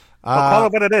 Well, call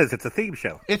it what it is. It's a theme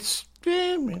show. It's...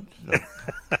 man,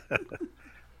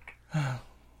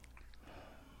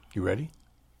 you ready?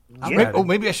 Yeah.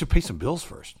 Maybe I should pay some bills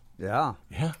first. Yeah.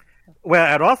 Yeah. Well,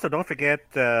 and also don't forget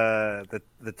the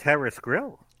Terrace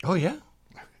Grill. Oh, yeah?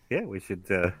 Yeah, we should...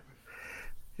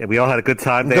 we all had a good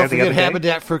time there. Don't the forget other day.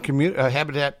 Habitat for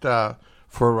Habitat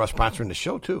for sponsoring the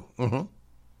show too. Mm-hmm.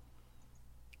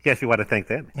 Yes, you want to thank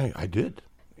them. Hey, I did,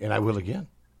 and I will again.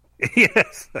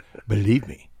 Yes, believe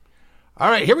me. All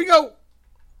right, here we go.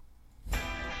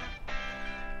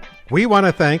 We want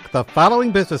to thank the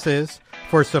following businesses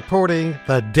for supporting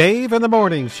the Dave in the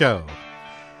Morning Show.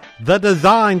 The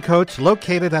Design Coach,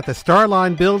 located at the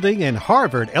Starline Building in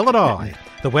Harvard, Illinois.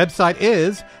 The website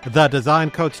is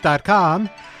thedesigncoach.com.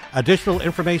 Additional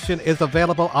information is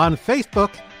available on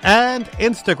Facebook and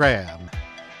Instagram.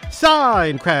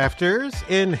 Sign Crafters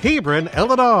in Hebron,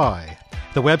 Illinois.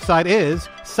 The website is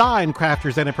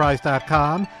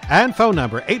signcraftersenterprise.com and phone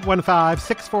number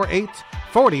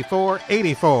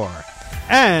 815-648-4484.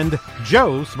 And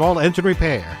Joe Small Engine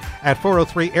Repair at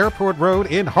 403 Airport Road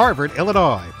in Harvard,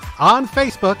 Illinois. On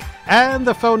Facebook, and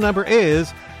the phone number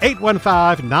is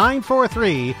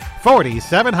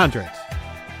 815-943-4700.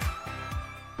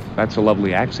 That's a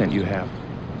lovely accent you have.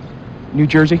 New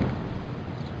Jersey?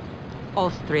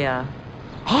 Austria.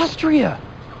 Austria?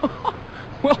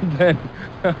 Well then,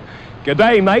 good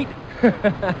day, mate.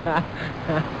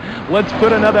 Let's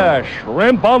put another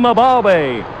shrimp on the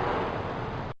barbie.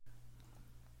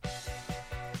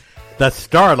 The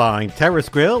Starline Terrace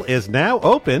Grill is now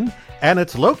open, and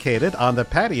it's located on the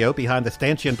patio behind the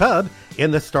Stanchion Pub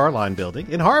in the Starline Building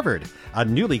in Harvard. A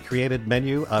newly created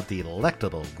menu of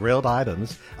delectable grilled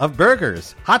items of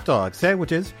burgers, hot dogs,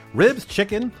 sandwiches, ribs,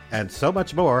 chicken, and so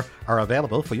much more are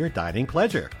available for your dining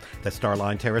pleasure. The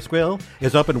Starline Terrace Grill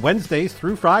is open Wednesdays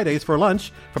through Fridays for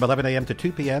lunch from 11 a.m. to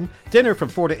 2 p.m., dinner from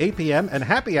 4 to 8 p.m., and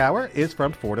happy hour is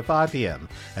from 4 to 5 p.m.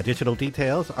 Additional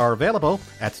details are available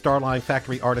at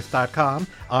StarlineFactoryArtist.com,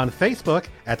 on Facebook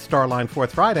at Starline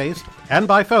Fourth Fridays, and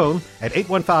by phone at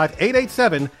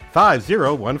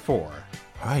 815-887-5014.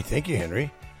 All right, thank you,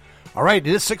 Henry. All right,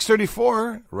 it is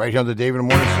 6:34, right here on the Dave in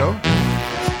the Morning Show.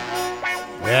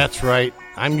 That's right,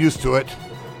 I'm used to it.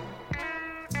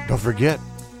 Don't forget,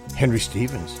 Henry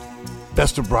Stevens,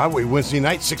 Best of Broadway, Wednesday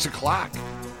night, 6 o'clock.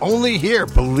 Only here,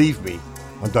 believe me,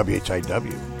 on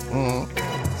WHIW.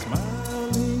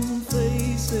 Smiling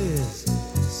faces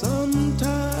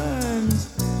sometimes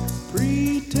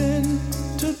pretend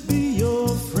to be your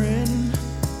friend.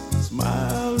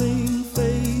 Smiling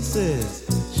faces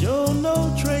show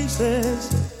no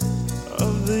traces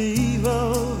of the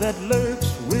evil that lurks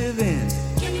within.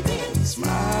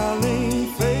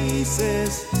 Smiling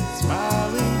faces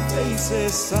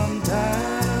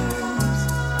sometimes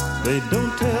they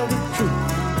don't tell the truth.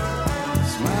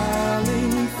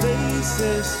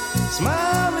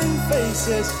 Smiling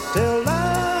faces tell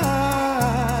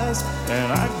lies,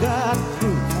 and I got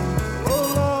proof. Oh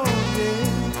Lord, yeah.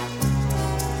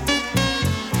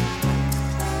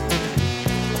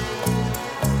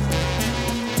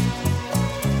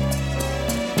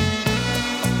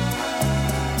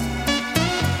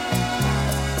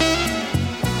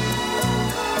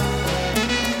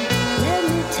 Let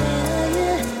me tell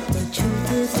you, the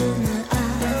truth is in the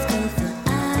eyes, 'cause the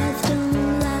eyes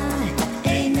don't lie.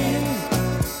 Amen.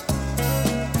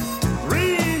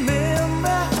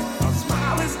 Remember, a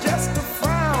smile is just a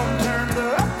frown turned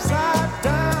upside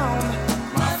down,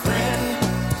 my friend.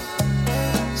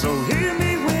 So hear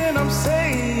me when I'm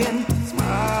saying,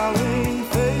 smiling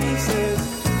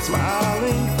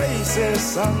faces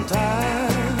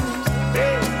sometimes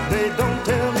they don't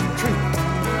tell the truth.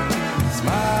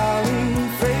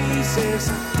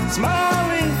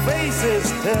 Smiling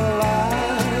faces tell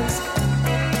lies,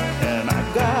 and I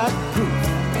got proof.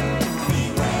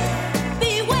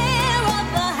 Beware of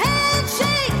the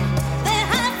handshake that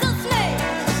has the snake.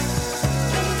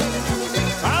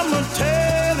 I'm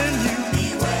telling you,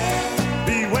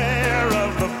 beware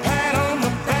of the pat on the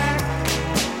back.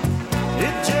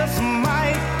 It just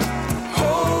might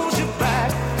hold you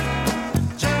back.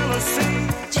 Jealousy,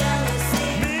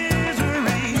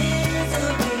 misery,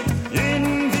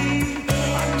 envy. I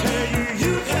tell you,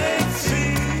 you can't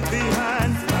see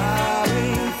behind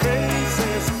smiling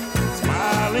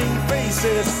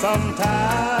faces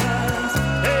sometimes.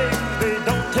 Hey, they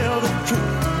don't tell the truth.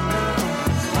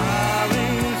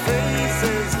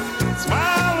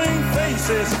 Smiling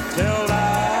faces tell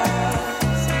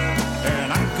lies,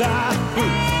 and I got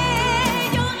proof.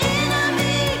 Your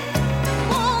enemy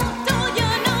won't do you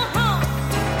no harm,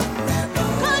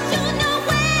 'cause you know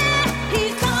where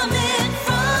he's coming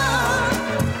from.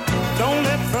 Don't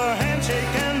let the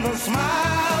handshake and the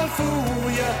smile fool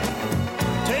you.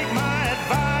 Take my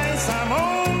advice, I'm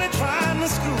only trying to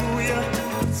school you.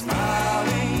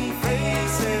 Smiling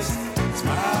faces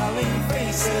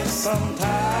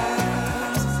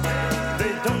sometimes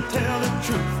they don't tell the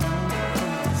truth.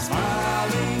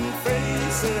 Smiling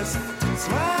faces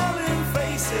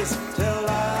tell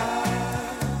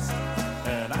lies,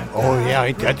 and I Oh, yeah,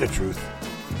 ain't that the truth?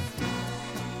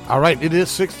 All right, it is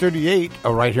 6:38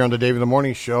 right here on the Dave in the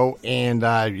Morning Show. And,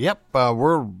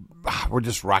 we're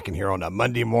just rocking here on a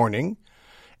Monday morning.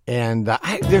 And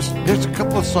there's a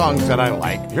couple of songs that I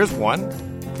like. Here's one.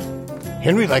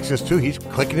 Henry likes this, too. He's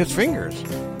clicking his fingers.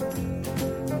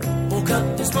 Woke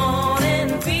up this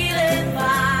morning feeling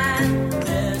fine.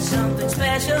 There's something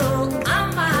special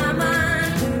on my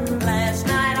mind. Last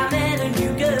night I met a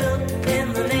new girl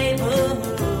in the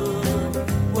neighborhood.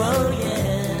 Whoa,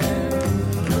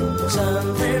 yeah.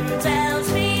 Something tells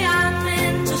me I'm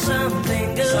into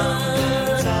something good.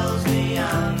 Something tells me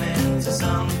I'm into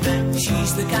something.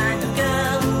 She's the kind of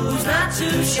girl who's not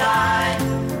too shy,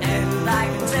 and I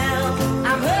can tell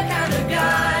I'm her kind of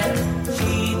guy.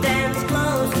 She danced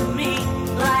close to me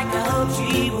like I hope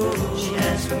she would. She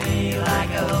danced for me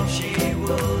like I hope she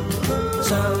would.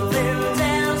 Something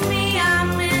tells me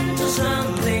I'm into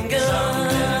something good.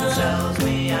 Something tells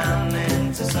me I'm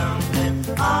into something. We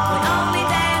only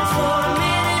danced for a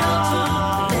minute or two,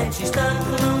 and then she stuck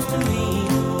close to me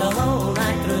the whole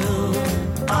night through.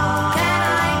 Can I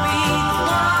be the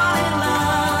one in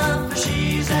love?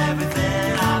 She's everything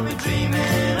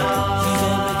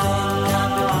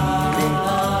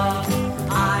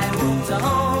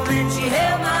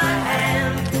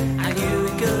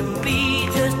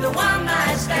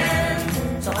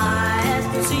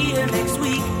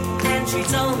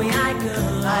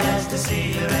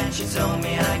see her and she told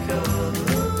me I could.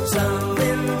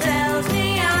 Something tells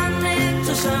me I'm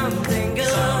into something good.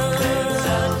 Something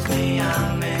tells me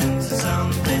I'm into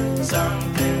something.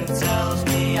 Something tells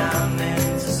me I'm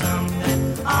into something.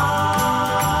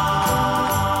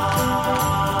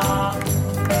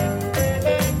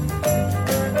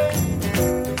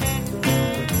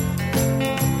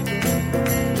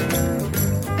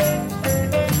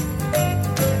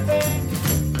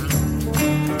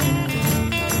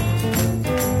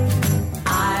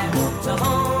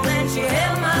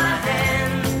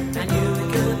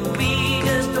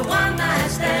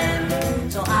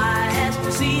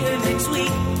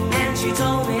 She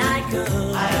told me I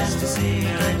could. I asked to see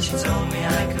her and she told me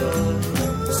I could.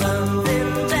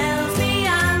 Something tells me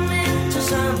I'm into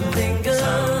something good.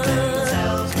 Something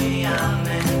tells me I'm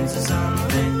into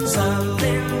something.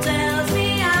 Something tells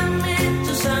me I'm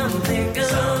into something good.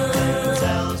 Something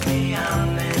tells me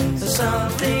I'm into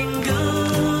something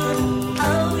good.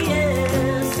 Oh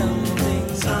yeah,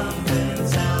 something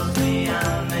tells me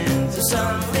I'm into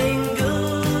something good.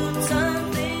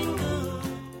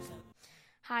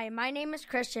 Hi, my name is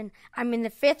Christian. I'm in the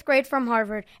 5th grade from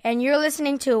Harvard, and you're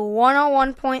listening to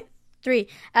 101.3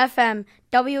 FM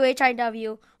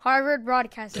WHIW Harvard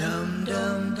Broadcasting.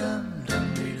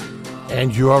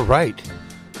 And you are right.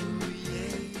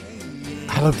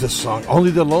 I love this song.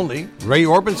 Only the Lonely. Ray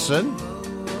Orbison.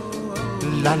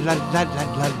 La la la la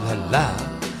la la la.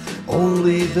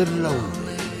 Only the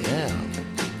Lonely. Yeah.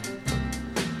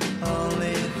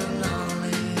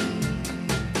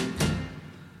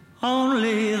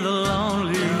 Only the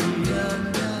lonely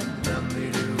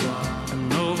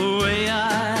know the way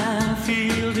I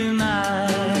feel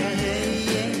tonight.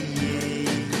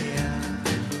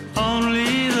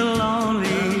 Only the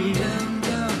lonely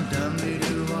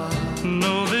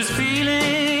know this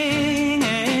feeling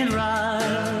ain't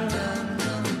right.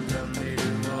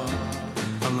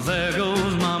 And there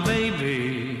goes my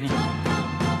baby,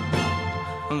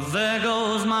 and there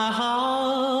goes my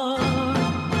heart.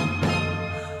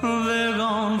 They're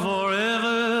gone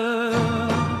forever,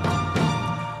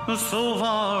 so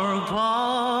far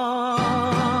apart.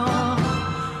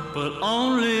 But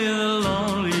only the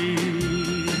lonely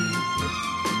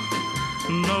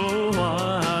know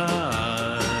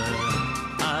why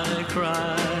I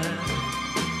cry.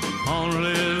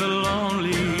 Only the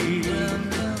lonely.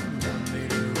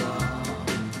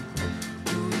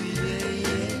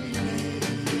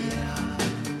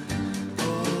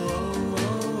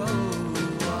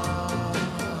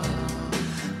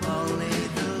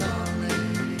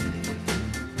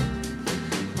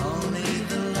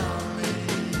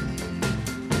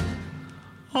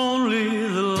 Only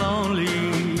the lonely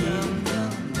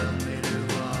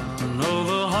know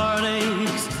the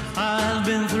heartaches I've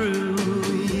been through.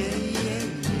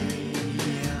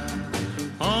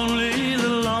 Only the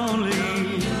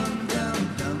lonely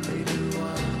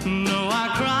know I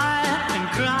cry and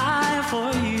cry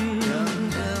for you.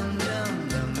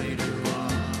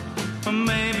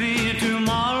 Maybe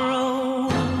tomorrow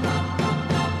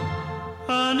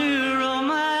a new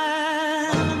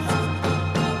romance.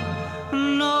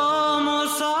 No more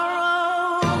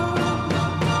sorrow,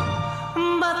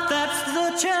 but that's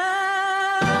the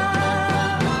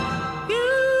chance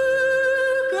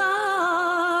you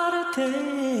gotta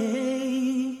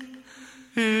take.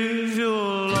 If you're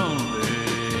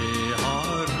lonely,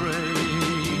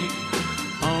 heartbreak,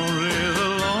 only the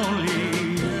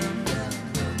lonely.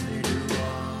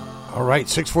 All right,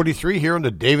 6:43 here on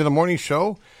the Dave in the Morning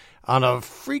Show on a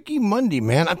freaky Monday,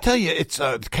 man. I tell you, it's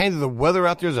kind of the weather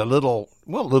out there is a little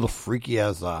freaky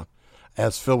as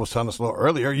Phil was telling us a little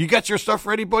earlier. You got your stuff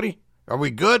ready, buddy? Are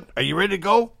we good? Are you ready to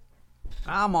go?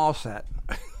 I'm all set.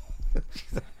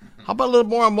 How about a little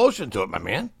more emotion to it, my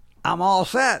man? I'm all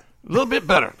set. A little bit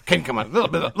better. Can come on, a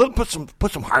little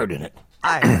put some heart in it.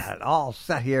 I got it all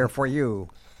set here for you.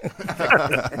 All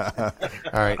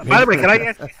right. By the way, can I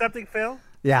ask you something, Phil?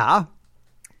 Yeah.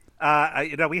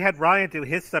 We had Ryan do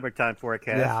his summertime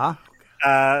forecast. Yeah.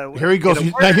 Here he goes.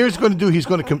 Now here's going to do. He's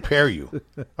going to compare you.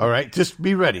 All right, just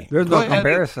be ready. There's no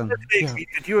comparison.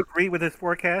 Did you agree with his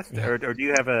forecast, or do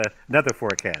you have another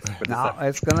forecast? For the No, summer?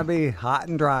 it's going to be hot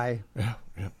and dry.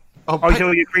 Oh,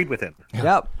 so you agreed with him?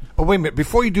 Yep. Oh, wait a minute.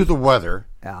 Before you do the weather,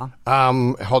 Yeah.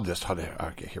 hold this.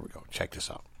 Okay, here we go. Check this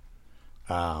out.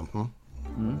 Oh,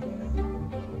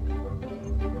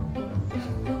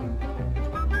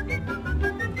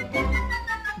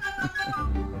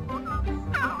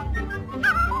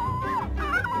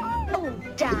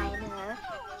 Dinah,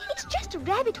 it's just a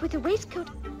rabbit with a waistcoat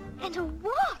And a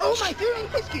what? Oh, my hearing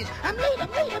whiskies. I'm late.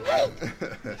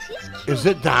 Is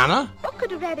it Donna? What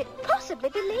could a rabbit possibly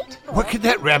be late for? What could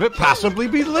that rabbit possibly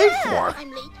be late for?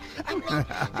 I'm late. For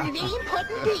a very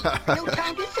important date. No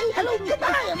time to say hello,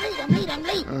 goodbye.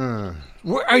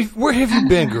 I'm late. Where have you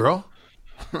been, girl?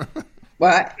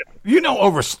 What? You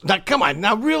know, now, come on.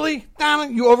 Now, really?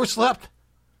 Donna, you overslept?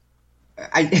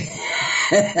 I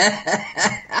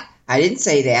didn't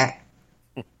say that.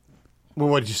 Well,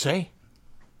 what did you say?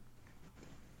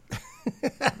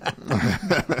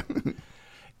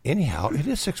 Anyhow, it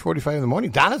is 6:45 in the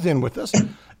morning. Donna's in with us.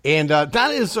 And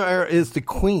Donna is the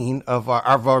queen of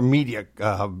our media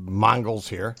Mongols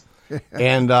here.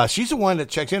 And she's the one that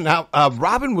checks in. Now,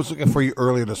 Robin was looking for you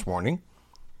earlier this morning.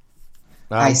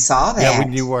 I saw that. Yeah,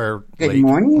 when you were Good late.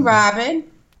 morning, Robin.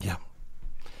 Yeah.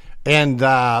 And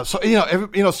so,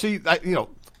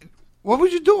 what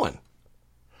was you doing?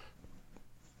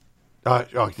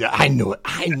 Yeah, I knew it.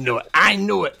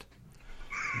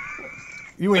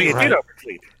 You ain't right. Did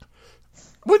oversleep.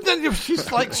 But then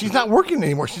she's not working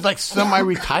anymore. She's like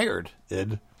semi-retired.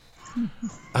 Okay,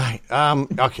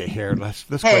 here let's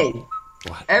Hey, go.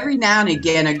 What? every now and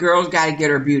again, a girl's got to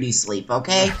get her beauty sleep.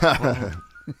 Okay.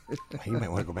 You might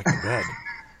want to go back to bed.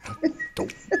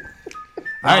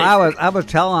 I was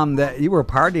telling him that you were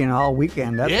partying all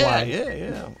weekend. That's why.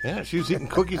 Yeah. She was eating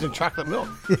cookies and chocolate milk.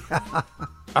 Yeah.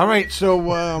 All right,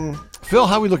 so Phil,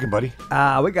 how we looking, buddy?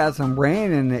 We got some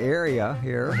rain in the area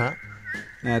here.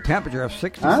 And a temperature of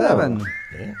 67.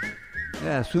 Yeah.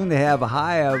 Yeah, soon to have a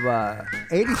high of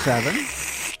 87.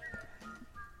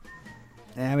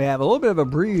 And we have a little bit of a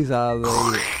breeze out of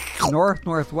the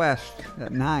northwest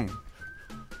at 9.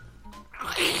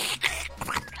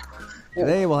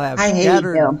 Today we'll have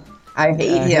scattered... I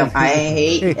hate him.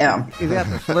 He's got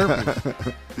the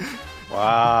Slurpees.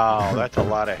 Wow, that's a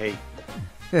lot of hate.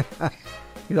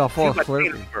 He's all full of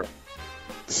Slurpees.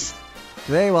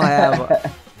 Today we'll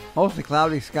have mostly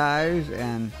cloudy skies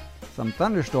and some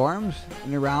thunderstorms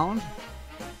in the round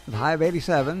with a high of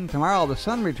 87. Tomorrow the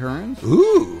sun returns.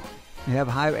 Ooh. We have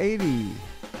a high of 80. A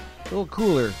little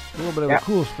cooler. A little bit of a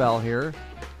cool spell here.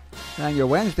 And your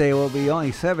Wednesday will be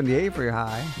only 78 for your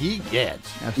high. He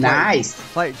gets. Nice.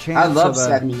 Slight chance I love of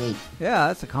 78. Yeah,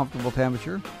 that's a comfortable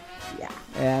temperature. Yeah.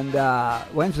 And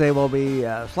Wednesday will be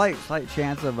a slight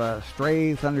chance of a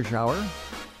stray thunder shower.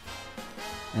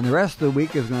 And the rest of the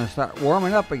week is going to start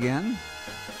warming up again,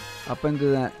 up into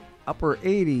the upper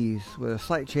 80s with a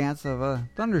slight chance of a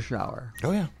thunder shower.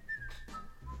 Oh, yeah.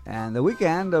 And the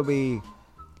weekend will be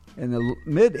in the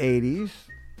mid 80s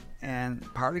and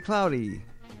partly cloudy.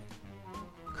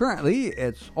 Currently,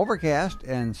 it's overcast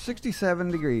and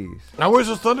 67 degrees. Now, where's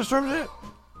those thunderstorms at?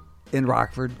 In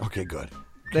Rockford. Okay, good.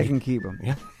 They can keep them.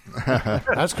 Yeah.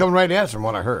 That's coming right at us from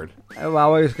what I heard.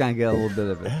 Well, we're just going to get a little bit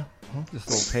of it. Yeah. Just a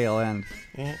little tail end.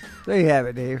 Yeah. There you have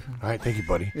it, Dave. All right, thank you,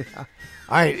 buddy. Yeah. All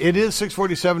right, it is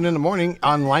 6:47 in the morning.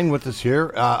 Online with us here,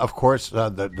 of course,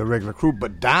 the regular crew,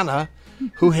 but Donna,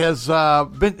 who has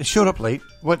showed up late.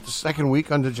 What, the second week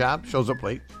on the job, shows up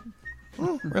late?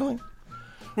 Really?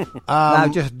 No,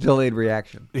 just delayed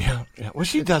reaction. Yeah. Well,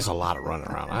 she does a lot of running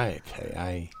around.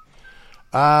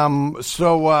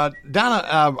 So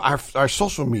Donna, our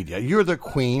social media. You're the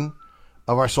queen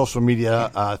of our social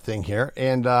media thing here,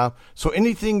 and so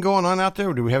anything going on out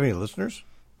there? Do we have any listeners?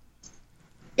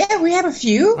 Yeah, we have a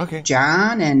few. Okay.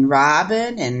 John and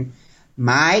Robin and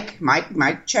Mike.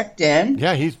 Mike checked in.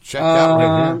 Yeah, he's checked out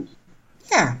right here.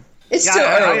 Yeah, it's still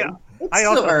early. I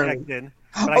also checked in.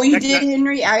 Oh, you did,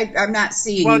 Henry? I'm not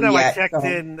seeing you yet. I checked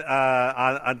in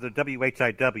on the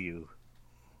WHIW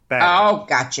badge. Oh,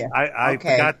 gotcha. I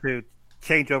forgot to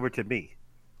change over to me.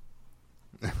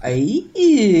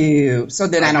 Ew. So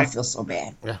then I don't feel so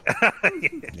bad. Yeah.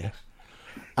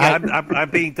 I'm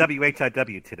being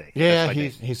WHIW today. Yeah,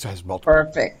 he has multiple.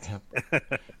 Perfect. Yeah.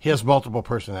 He has multiple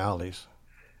personalities.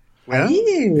 Well,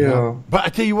 yeah. But I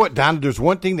tell you what, Donna, there's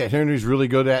one thing that Henry's really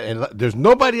good at, and there's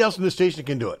nobody else in the station that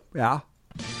can do it. Yeah.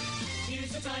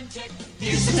 Here's the time check.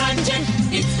 It's the time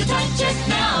check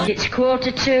now. It's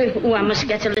 1:45. Oh, I must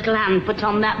get a little hand put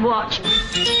on that watch.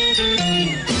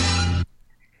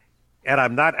 And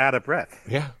I'm not out of breath.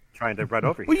 Yeah. Trying to run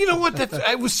over here. Well, you know what?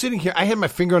 I was sitting here. I had my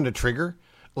finger on the trigger,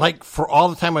 like for all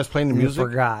the time I was playing the music. You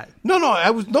forgot.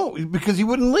 No, because he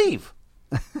wouldn't leave.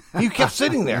 He kept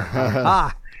sitting there.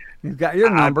 You've got your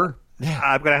number.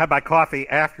 I'm going to have my coffee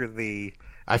after the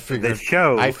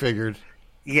show. I figured.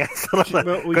 Yes,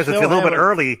 because it's a little bit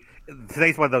early.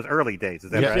 Today's one of those early days.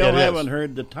 Is that right? Still haven't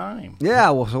heard the time.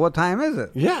 Yeah, well, so what time is it?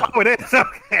 Yeah. Oh, it is.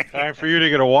 Okay. Time for you to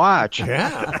get a watch.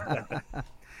 Yeah.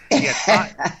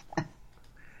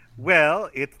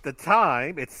 Well, it's the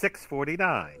time. It's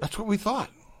 6:49. That's what we thought.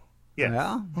 Yes.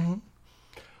 Yeah. Mm-hmm.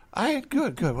 All right,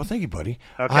 good. Well, thank you, buddy.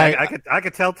 Okay, I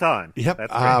could tell time. Yep.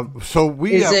 That's great. So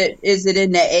we Is it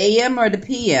in the AM or the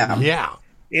PM? Yeah.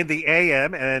 In the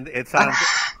AM, and it's on,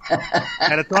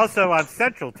 and it's also on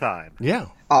Central Time. Yeah.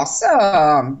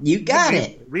 Awesome. You got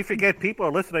it. We forget people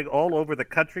are listening all over the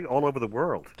country, all over the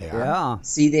world. They are. Yeah.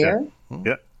 See there?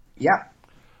 Yeah. Yeah.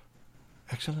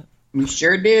 Excellent. We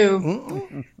sure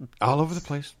do. All over the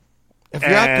place. If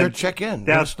you're out there, check in.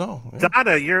 Let us know. Yeah.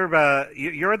 Donna, you're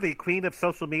the queen of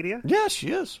social media? Yeah, she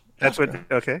is. That's what.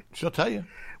 Okay. She'll tell you.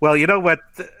 Well, you know what?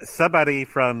 Somebody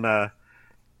from.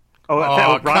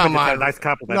 Robin just had a nice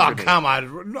compliment. No, for me. come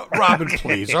on. No, Robin,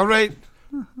 please. All right?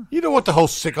 You know what the whole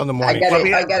sick on the morning.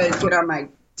 I gotta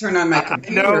turn on my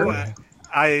computer. No,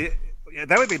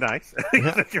 that would be nice.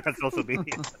 If you're on social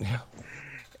media. Yeah.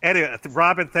 Anyway,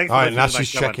 Robin, thanks All for right, now listening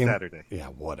she's to my show checking. on Saturday. Yeah,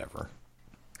 whatever.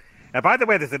 And by the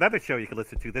way, there's another show you can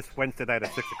listen to this Wednesday night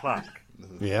at 6 o'clock.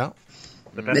 Yeah.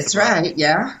 The Best That's of Broadway. right,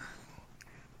 yeah.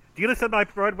 Do you listen to my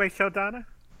Broadway show, Donna?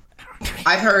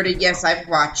 I've heard it. Yes, I've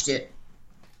watched it.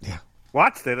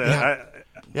 Watched it?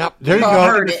 Yep, there you Well, go.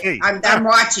 heard it. I'm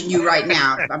watching you right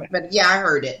now. But yeah, I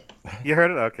heard it. You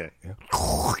heard it? Okay.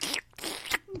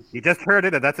 You just heard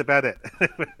it, and that's about it.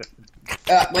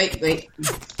 Wait.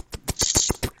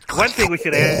 One thing we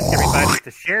should ask everybody is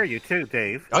to share you, too,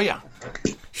 Dave. Oh, yeah.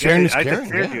 Sharing is I caring.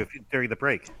 just shared Yeah. you during the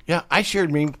break. Yeah, I shared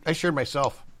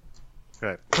myself.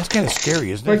 Right. That's kind of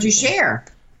scary, isn't it? What'd you share?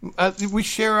 We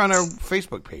share on our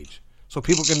Facebook page so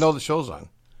people can know the show's on.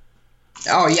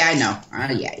 Oh, yeah, I know.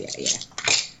 Yeah.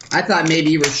 I thought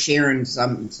maybe you were sharing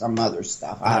some other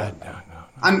stuff. No.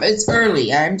 It's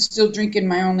early. I'm still drinking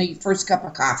my only first cup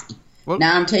of coffee. What?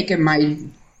 Now I'm taking my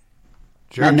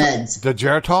meds. The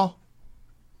Geritol?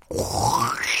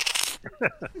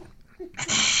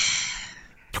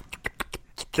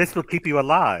 This will keep you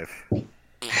alive.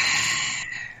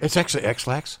 It's actually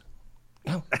X-Lax.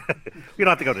 No. You don't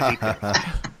have to go to detail.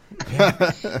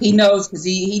 He knows because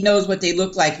he knows what they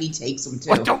look like. He takes them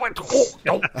too.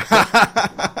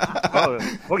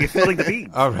 Oh, you're spilling the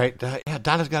beans. All right. Yeah,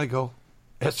 Donna's got to go.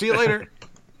 See you later.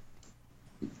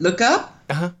 Look up.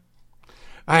 Uh-huh.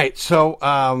 All right. So,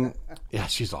 yeah,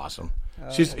 she's awesome.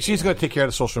 She's going to take care of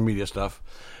the social media stuff.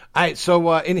 All right.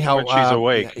 So, anyhow. When she's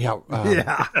awake. Yeah,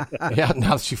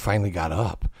 now that she finally got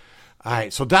up. All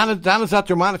right. So, Donna's out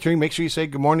there monitoring. Make sure you say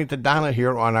good morning to Donna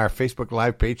here on our Facebook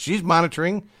Live page. She's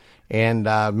monitoring and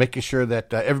making sure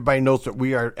that everybody knows that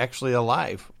we are actually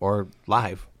alive or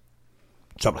live.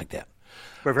 Something like that.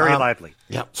 We're very lively.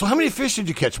 Yeah. So how many fish did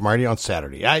you catch, Marty, on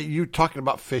Saturday? You talking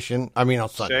about fishing? I mean, on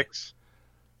Sunday. 6.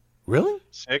 Really?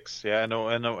 6, yeah.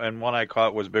 And one I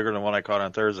caught was bigger than one I caught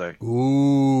on Thursday.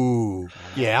 Ooh.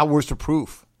 Yeah, where's the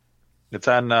proof? It's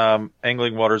on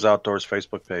Angling Waters Outdoors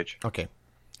Facebook page. Okay.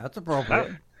 That's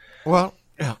appropriate. Well,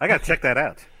 yeah. I got to check that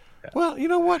out. Well, you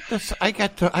know what? I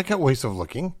got ways of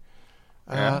looking.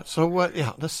 Yeah. So what?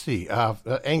 Yeah, let's see.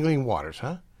 Angling Waters,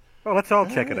 huh? Well, let's all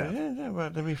check it out.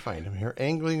 Let me find him here.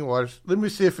 Angling Waters. Let me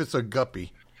see if it's a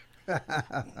guppy. All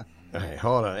right,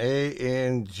 hold on.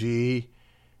 A-N-G.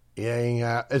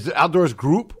 Is it Outdoors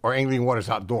Group or Angling Waters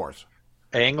Outdoors?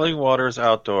 Angling Waters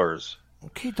Outdoors.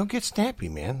 Okay, don't get snappy,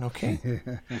 man. Okay.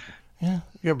 Yeah,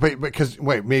 but because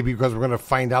maybe because we're going to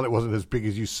find out it wasn't as big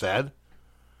as you said.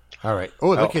 All right. Oh,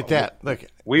 look at that. Look.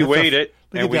 We weighed it,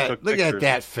 Look and at we that. took Look pictures. at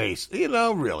that face. You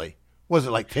know, really. Was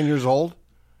it like 10 years old?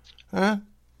 Huh?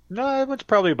 No, it's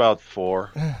probably about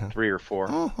 3 or 4.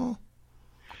 Uh-huh.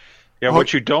 Yeah,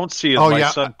 what you don't see is my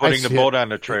son putting the boat on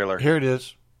the trailer. Here it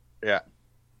is. Yeah.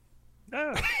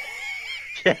 Oh.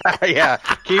 yeah.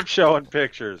 Keep showing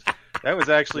pictures. That was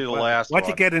actually the last Why one. don't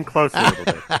you get in closer a little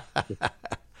bit?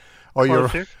 Oh,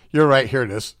 Closer? you're right. Here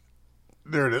it is.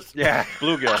 There it is. Yeah,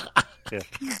 bluegill. Yeah.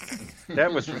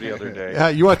 That was for the other day. Yeah,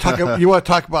 you want to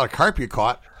talk about a carp you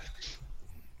caught?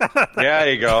 Yeah,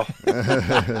 there you go.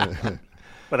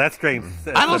 Well, that's strange.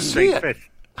 I don't see it. Fish.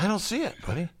 I don't see it,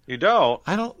 buddy. You don't?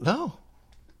 I don't know.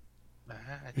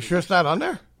 You sure it's not on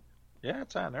there? Yeah,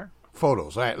 it's on there.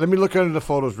 Photos. All right, let me look under the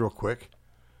photos real quick.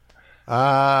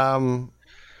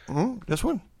 This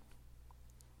one?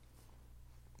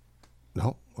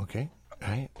 No. Okay. All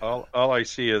right. All I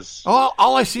see is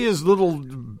All I see is little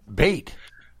bait.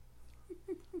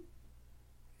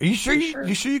 Are you sure?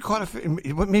 You sure you caught a fish?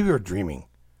 Maybe you're dreaming.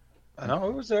 No,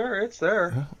 it was there. It's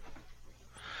there.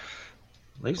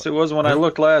 At least it was when I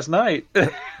looked last night.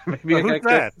 Maybe I who's got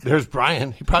that? There's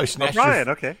Brian. He probably snatched. Brian,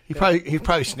 okay. He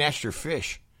probably snatched your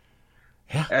fish.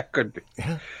 Yeah, that could be.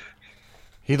 Yeah.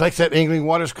 He likes that Angling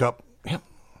Waters cup. Yeah.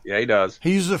 Yeah, he does.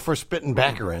 He uses it for spitting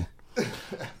backer in.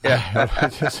 Yeah.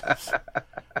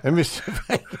 Let me see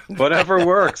if I can- Whatever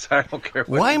works. I don't care.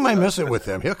 What Why you am I say. messing with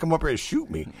him? He'll come up here and shoot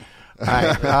me. All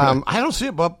right. I don't see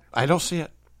it, bub. I don't see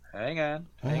it. Hang on.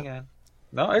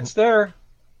 No, it's there.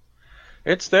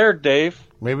 It's there, Dave.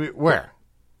 Maybe where?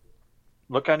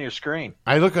 Look on your screen.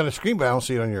 I look on the screen, but I don't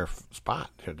see it on your spot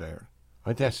here. There.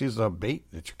 I think I see the bait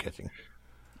that you're catching.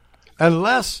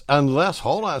 Unless,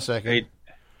 hold on a second.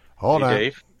 Hold on.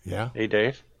 Dave. Yeah. Hey,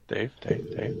 Dave. Dave.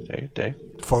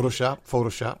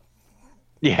 Photoshop.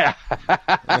 Yeah.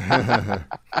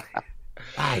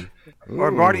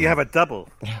 Or Marty, you have a double.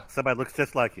 Somebody looks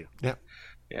just like you. Yeah.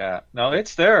 Yeah. No,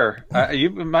 it's there. You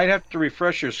might have to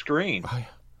refresh your screen. Oh,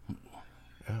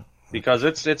 yeah. Because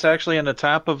it's actually in the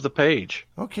top of the page.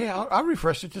 Okay, I'll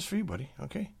refresh it just for you, buddy.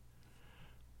 Okay.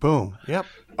 Boom. Yep.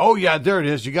 Oh, yeah, there it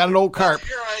is. You got an old carp.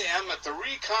 Here I am at the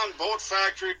Recon Boat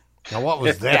Factory. Now, what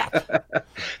was that?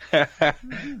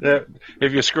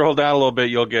 If you scroll down a little bit,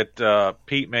 you'll get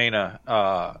Pete Mena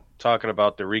talking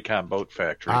about the Recon Boat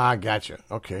Factory. Ah, gotcha.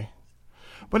 Okay.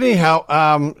 But anyhow,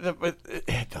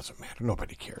 it doesn't matter.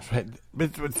 Nobody cares. But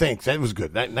thanks. That was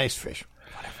good. Nice fish.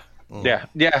 Whatever.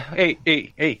 Yeah.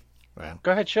 Hey. Well,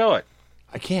 go ahead, show it.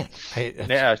 I can't.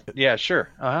 Yeah, sure.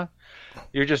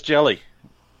 You're just jelly.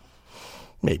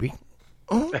 Maybe.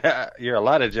 You're a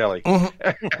lot of jelly.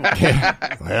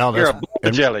 Mm-hmm. Well, you're a bowl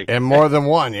of jelly. And more than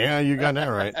one. Yeah, you got that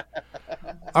right.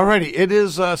 Alrighty, it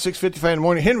is 6:55 in the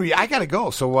morning. Henry, I got to go,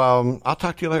 so I'll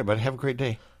talk to you later, but have a great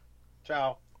day.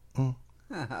 Ciao.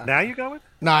 Now you going?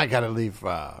 No, I got to leave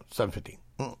 7:15.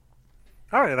 All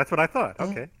right, that's what I thought.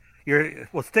 Okay.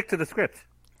 We'll stick to the script.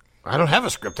 I don't have a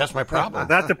script. That's my problem.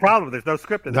 That's the problem. There's no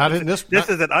script in Not this. in this. This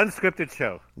is an unscripted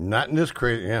show. Not in this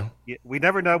crazy. Yeah. We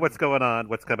never know what's going on,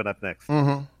 what's coming up next.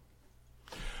 Mm-hmm. All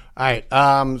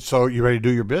right. So you ready to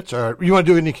do your bits, or you want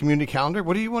to do any community calendar?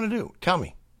 What do you want to do? Tell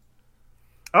me.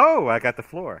 Oh, I got the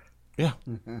floor. Yeah.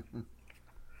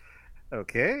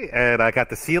 Okay, and I got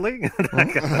the ceiling.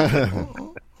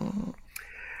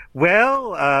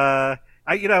 Well,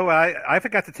 I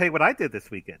forgot to tell you what I did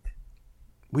this weekend.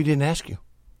 We didn't ask you.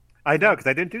 I know, because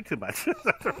I didn't do too much.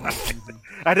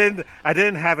 I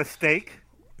didn't have a steak.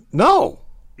 No.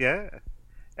 Yeah,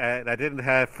 and I didn't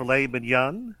have filet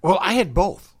mignon. Well, I had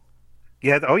both.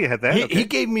 You had that. He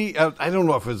gave me. I don't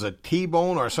know if it was a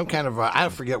T-bone or some kind of. I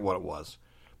forget what it was,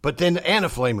 but then and a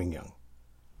filet mignon.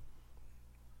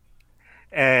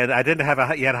 And I didn't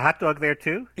have you had a hot dog there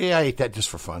too? Yeah, I ate that just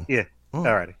for fun. Yeah. All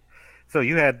righty. So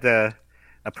you had a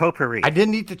potpourri. I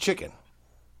didn't eat the chicken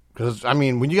because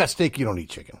when you got steak, you don't eat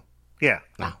chicken. Yeah.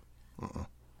 No.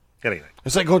 Anyway,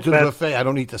 it's like going to the buffet. I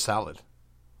don't eat the salad.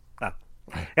 Oh.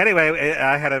 Anyway,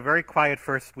 I had a very quiet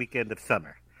first weekend of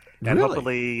summer, and Really?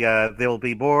 hopefully there will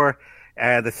be more.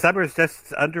 And the summer is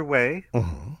just underway,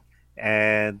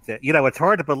 and it's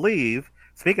hard to believe.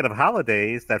 Speaking of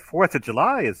holidays, that 4th of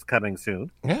July is coming soon.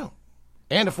 Yeah,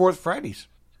 and the 4th Fridays.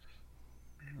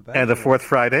 And the 4th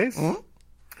Fridays.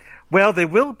 Well, there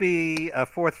will be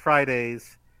 4th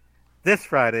Fridays this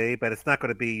Friday, but it's not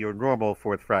going to be your normal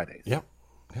 4th Fridays. Yep.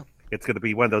 It's going to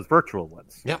be one of those virtual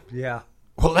ones. Yep. Yeah.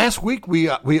 Well, last week we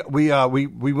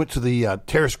went to the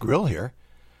Terrace Grill here.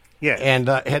 Yeah. And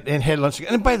had lunch.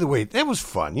 And by the way, that was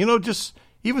fun. Just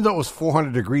even though it was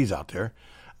 400 degrees out there,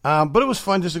 but it was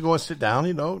fun just to go and sit down.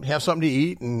 Have something to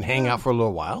eat and hang out for a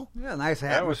little while. Yeah, nice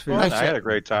That was atmosphere. fun. I had a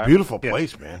great time. Beautiful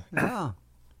place, man. Yeah.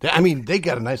 They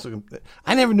got a nice looking.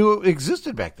 I never knew it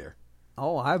existed back there.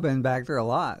 Oh, I've been back there a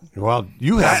lot. Well,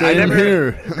 you have. I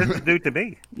never. This is new to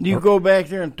me. You go back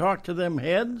there and talk to them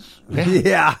heads?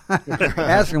 Yeah.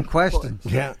 Ask them questions.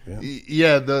 Yeah.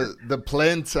 Yeah, the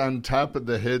plants on top of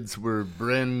the heads were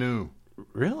brand new.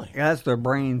 Really? Yeah, that's their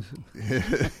brains.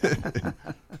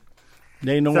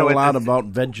 They know So a lot it's- about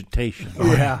vegetation.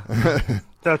 Yeah.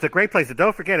 So it's a great place. And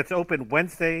don't forget, it's open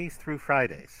Wednesdays through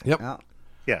Fridays. Yep.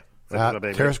 Yeah. So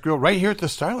Terrace Grill right here at the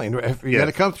Starline. You got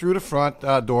to come through the front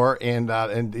door and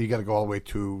you got to go all the way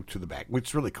to the back, which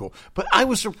is really cool. But I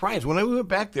was surprised when I went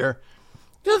back there.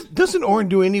 Doesn't Orin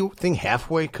do anything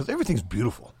halfway? Because everything's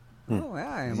beautiful. Oh,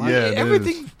 yeah.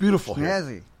 Everything's beautiful here.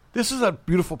 Snazzy. This is a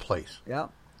beautiful place. Yeah.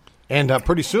 And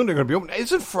pretty soon they're going to be open.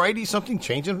 Isn't Friday something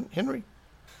changing, Henry?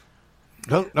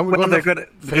 No, Well, they're going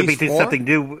to be doing something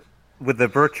new with the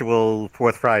virtual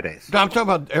 4th Fridays. No, I'm talking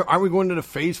about, are we going to the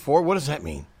Phase 4? What does that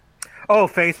mean? Oh,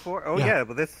 Phase 4? Oh, Yeah. yeah.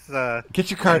 Well, this... Get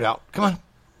your card out. Come on.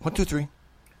 1, 2, 3.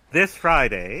 This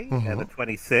Friday, and the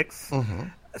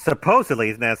 26th,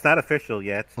 supposedly, now it's not official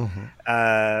yet, we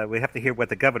have to hear what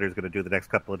the governor's going to do the next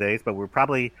couple of days, but we're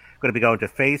probably going to be going to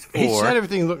Phase 4. He said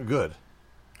everything looked good.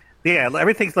 Yeah,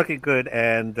 everything's looking good,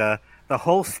 and the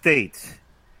whole state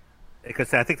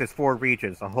because I think there's 4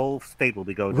 regions. The whole state will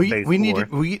be going to We phase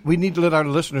 4. need to let our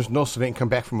listeners know so they can come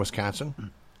back from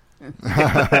Wisconsin.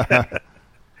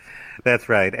 That's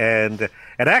right. And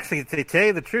actually, to tell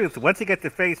you the truth, once you get to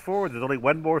phase 4, there's only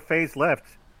one more phase left.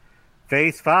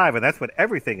 Phase 5, and that's when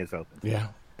everything is open. Yeah.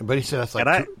 But he said that's like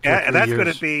and 2 or 3 that's years.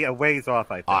 going to be a ways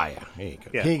off, I think. Oh,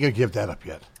 yeah. He ain't going to give that up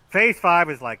yet. Phase 5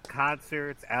 is like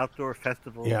concerts, outdoor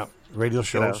festivals. Yeah. Radio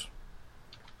shows.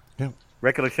 You know, Yeah.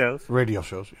 regular shows. Radio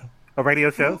shows, yeah. Oh,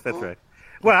 radio shows? That's right.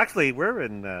 Well, actually, we're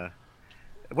in...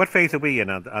 what phase are we in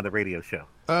on the radio show?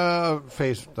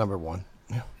 Phase number 1.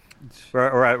 Yeah.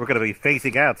 We're going to be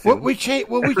phasing out soon. Well, we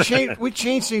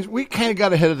changed things. We kind of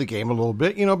got ahead of the game a little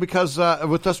bit, because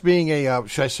with us being a,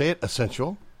 should I say it,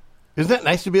 essential? Isn't that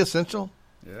nice to be essential?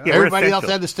 Yeah, everybody essential.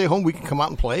 else had to stay home. We can come out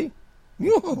and play.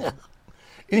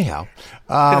 Anyhow,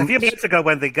 a few minutes ago,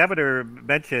 when the governor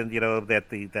mentioned, that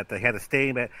they had to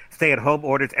stay at home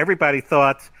orders, everybody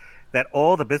thought that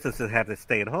all the businesses have to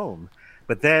stay at home.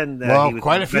 But then, he was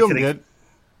quite a few of them did.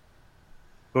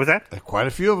 What was that? Quite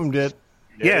a few of them did.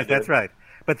 Yeah, that's right.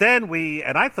 But then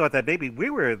I thought that maybe we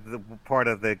were the part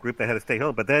of the group that had to stay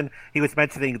home. But then he was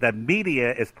mentioning that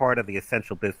media is part of the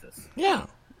essential business. Yeah.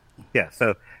 Yeah,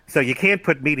 so you can't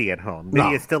put media at home.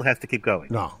 Media still has to keep going.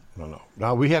 No.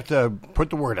 We have to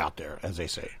put the word out there, as they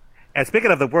say. And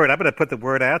speaking of the word, I'm going to put the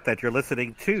word out that you're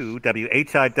listening to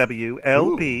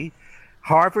WHIW-LP,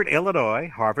 Harvard,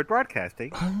 Illinois, Harvard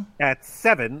Broadcasting, at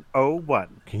 7:01.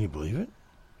 Can you believe it?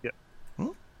 Yeah.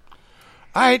 All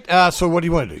right, so what do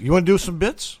you want to do? You want to do some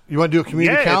bits? You want to do a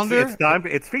community calendar? It's time.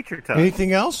 It's feature time.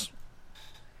 Anything else?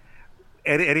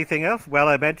 Anything else? Well,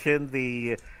 I mentioned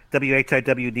the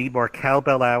WHIW Need More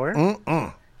Cowbell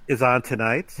Hour is on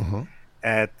tonight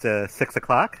at 6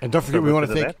 o'clock. And don't forget, we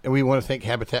want to thank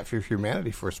Habitat for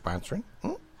Humanity for sponsoring.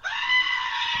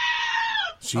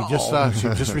 She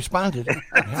just responded.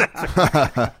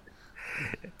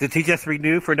 Did she just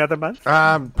renew for another month?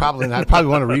 Probably not. Probably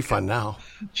want a refund now.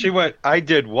 She went, I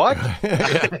did what?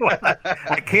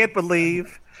 I can't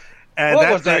believe. And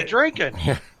what was I drinking?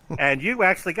 And you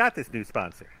actually got this new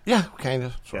sponsor. Yeah, kind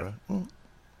of, sort of.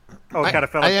 Oh, it kind of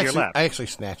fell into your lap. I actually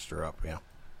snatched her up, yeah.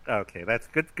 Okay, that's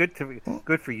good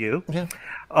for you. Yeah.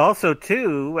 Also,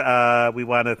 too, we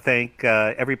want to thank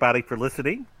everybody for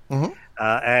listening.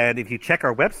 And if you check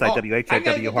our website,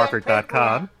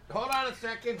 WHIWHarvard.com. Hold on a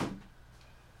second.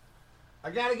 I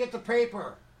got to get the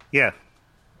paper. Yeah.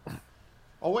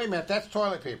 Oh, wait a minute. That's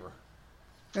toilet paper.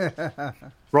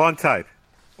 Wrong type.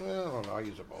 Well, I'll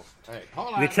use it both. Hey,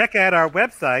 hold on. If you check out our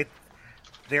website,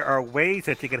 there are ways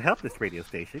that you can help this radio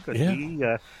station. Because we,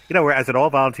 we're as an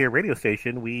all-volunteer radio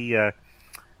station, we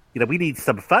need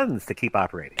some funds to keep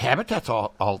operating. Habitat's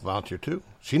all volunteer, too.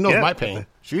 She knows my pain.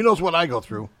 She knows what I go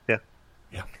through. Yeah.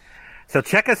 Yeah. So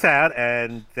check us out,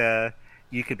 and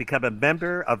you can become a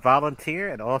member, a volunteer,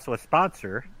 and also a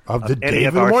sponsor of the Dave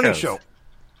in the Morning Show.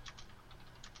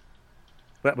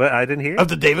 But I didn't hear. Of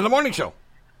the Dave in the Morning Show.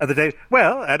 Of the Dave.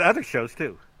 Well, and other shows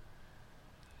too,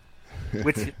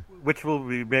 which will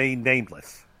remain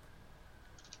nameless.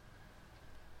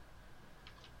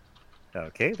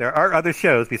 Okay, there are other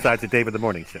shows besides the Dave in the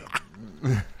Morning Show.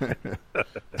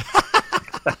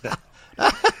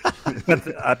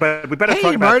 But we better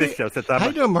talk about this show since I'm. How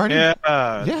you doing, Marty?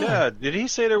 Yeah. Did he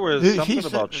say there was something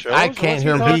about shows? I can't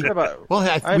hear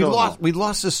him. We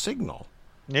lost his signal.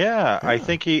 Yeah, I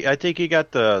think he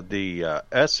got the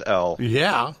SL.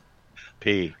 Yeah.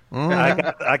 P.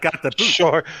 I got the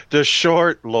boot.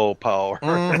 short low power.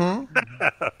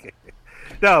 Okay.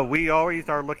 No, we always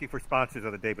are looking for sponsors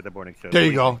of the Dave in the Morning Show. There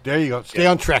you go. Stay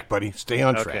on track, buddy. Stay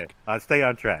on track. Stay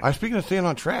on track. Speaking of staying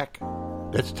on track,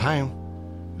 it's time.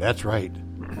 That's right.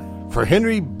 For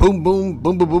Henry Boom Boom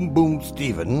Boom Boom Boom Boom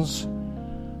Stevens.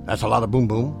 That's a lot of boom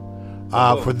boom.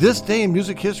 For this day in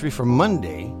music history for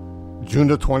Monday, June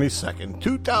the 22nd,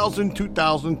 2000.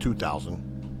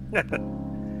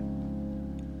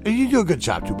 You do a good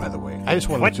job, too, by the way. I just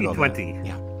want to let you know that. 2020.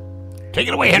 Yeah. Take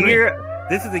it away, Henry.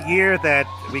 This is the year that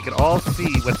we can all see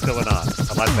what's going on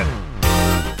a lot better.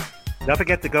 Don't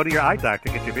forget to go to your eye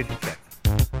doctor and get your vision checked.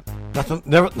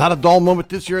 Not a dull moment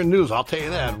this year in news, I'll tell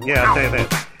you that. Yeah, I'll tell you that.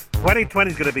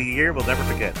 2020 is going to be a year we'll never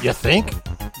forget. You think?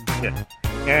 Yeah.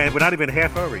 And we're not even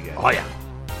half over yet. Oh, yeah.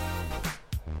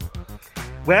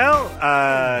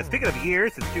 Well, speaking of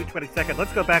years, it's June 22nd.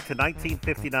 Let's go back to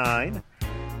 1959,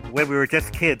 when we were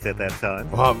just kids at that time.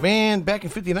 Oh, man, back in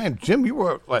 59. Jim, you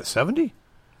were, what, 70?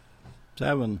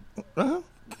 7. Uh-huh.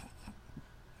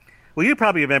 Well, you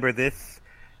probably remember this.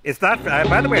 It's not.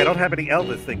 By the way, I don't have any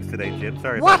Elvis things today, Jim.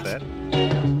 Sorry about that.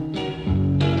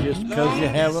 Just because you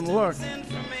haven't looked.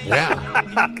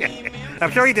 Yeah. Okay.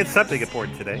 I'm sure he did something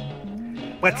important today.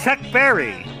 Well, Chuck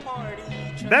Berry,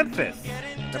 Memphis.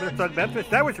 Remember the song Memphis?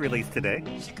 That was released today.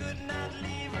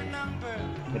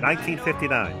 In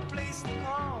 1959.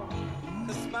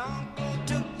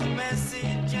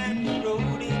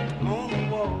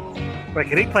 Wait,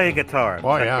 can he play a guitar?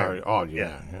 Oh, Chuck yeah. Berry? Oh,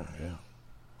 yeah.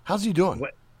 How's he doing?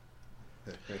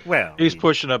 Well, He's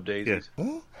pushing up daisies.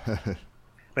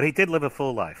 but he did live a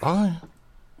full life. Oh,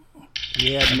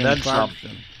 He had And an then some.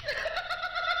 infarction.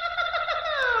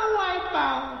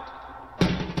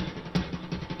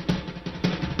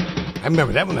 I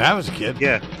remember that when I was a kid.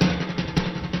 Yeah.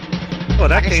 Well,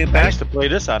 that came I back. used to play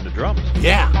this on the drums.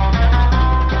 Yeah.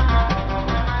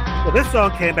 Well, this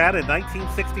song came out in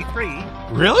 1963.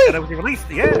 Really? And it was released.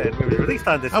 Yeah, it was released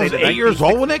on this I was date in 8 years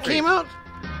old when that 1963. came out.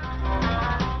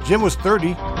 Jim was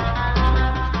 30.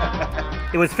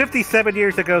 It was 57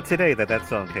 years ago today that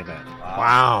song came out.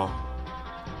 Wow.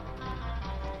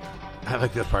 I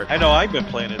like that part. I know I've been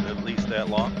playing it at least that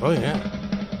long. Oh, yeah.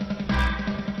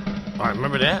 I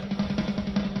remember that.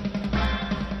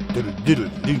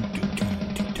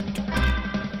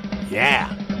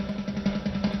 Yeah.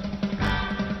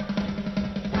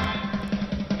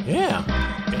 Yeah.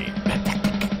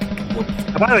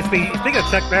 By the way, speaking of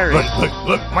Chuck Berry,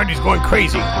 Look, Marty's going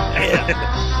crazy.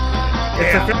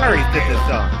 it's the Ferraris did this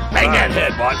song. Bang that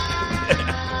head, bud.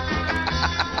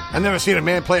 I've never seen a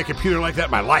man play a computer like that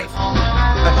in my life. When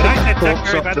I said Chuck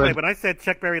Berry, by the way, when I said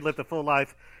Chuck Berry lived a full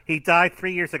life, he died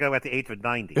 3 years ago at the age of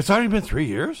 90. It's already been 3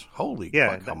 years? Holy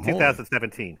Yeah, guacamole.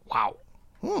 2017. Wow.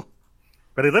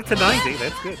 But he lived to 90.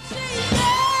 That's good.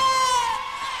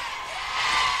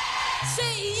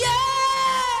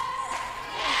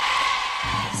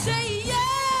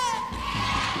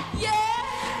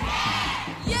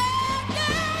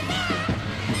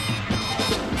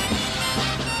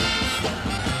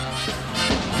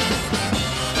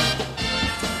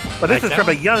 But this is from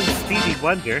a young Stevie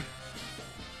Wonder.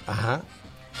 Uh-huh.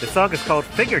 The song is called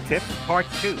Fingertips Part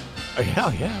 2. Oh,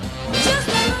 hell yeah.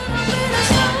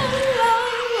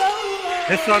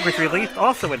 This song was released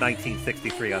also in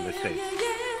 1963 on this date.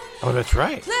 Oh, that's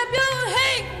right.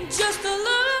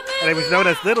 And it was known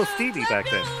as Little Stevie back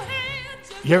then.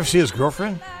 You ever see his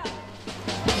girlfriend?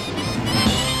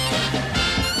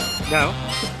 No.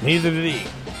 Neither did he.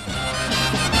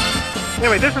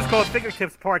 Anyway, this was called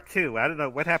Fingertips Part 2. I don't know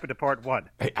what happened to Part 1.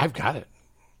 Hey, I've got it.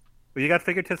 Well, you got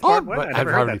Fingertips Part 1? But I I've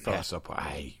never heard already that song. passed up.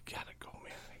 I gotta go,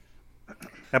 man.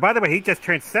 Now, by the way, he just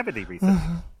turned 70 recently.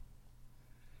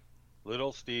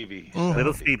 Little Stevie.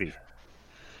 Little Stevie.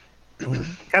 Kind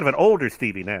of an older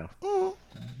Stevie now.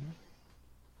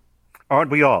 Aren't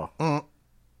we all?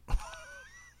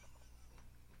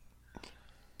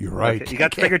 You're right. Okay, you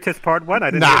got Fingertips Part 1? I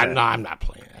didn't Nah, hear that. no, I'm not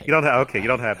playing it. You don't have, okay, you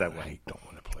don't have that one. I don't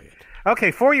want to play it. Okay,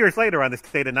 4 years later on this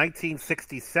date in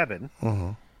 1967,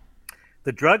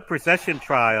 the drug possession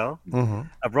trial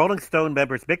of Rolling Stone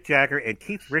members Mick Jagger and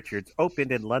Keith Richards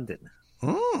opened in London.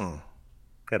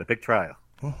 Had a big trial.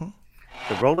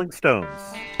 The Rolling Stones.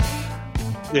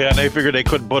 Yeah, and they figured they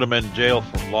couldn't put him in jail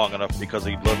for long enough because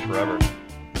he'd live forever.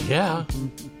 Yeah.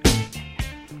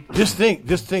 Just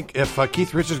think if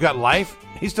Keith Richards got life,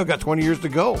 he's still got 20 years to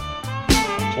go.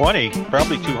 20,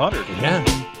 probably 200. Yeah.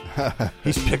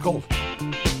 He's pickled. I've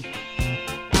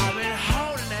been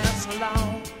holding out so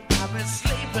long. I've been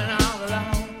sleeping all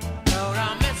alone. Lord,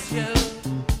 I miss you.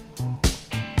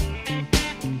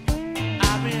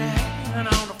 I've been hanging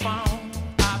on the phone.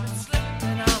 I've been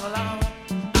sleeping all alone.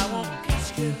 I won't kiss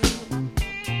you.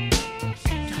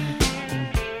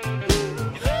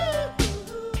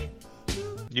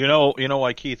 You know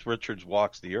why Keith Richards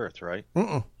walks the earth, right?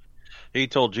 Mm-mm. He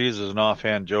told Jesus an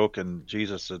offhand joke, and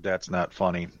Jesus said that's not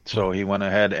funny. So he went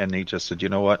ahead and he just said, "You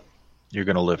know what? You're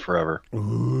going to live forever."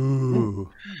 Ooh.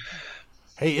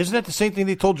 Hey, isn't that the same thing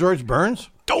they told George Burns?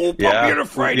 Don't put me in a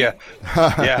fright. Yeah.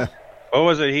 Yeah. What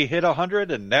was it? He hit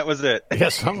 100, and that was it. Yeah,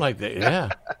 something like that.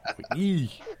 Yeah.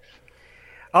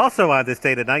 Also on this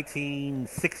date in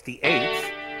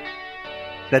 1968,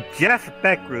 the Jeff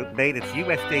Beck Group made its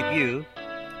U.S. debut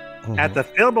at the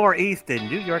Fillmore East in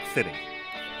New York City.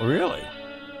 Really?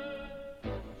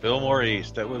 Fillmore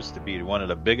East. That was to be one of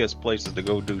the biggest places to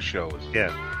go do shows. Yeah.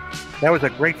 That was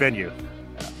a great venue.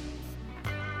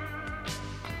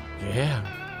 Yeah.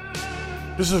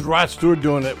 This is Rod Stewart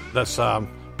doing it. That's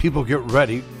People Get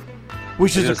Ready,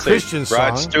 which is a Christian song.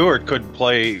 Rod Stewart couldn't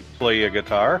play a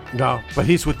guitar. No, but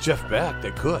he's with Jeff Beck.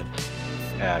 They could.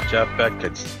 Yeah, Jeff Beck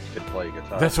could play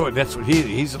guitar. That's what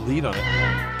he's the lead on it.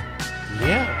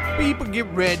 Yeah. People get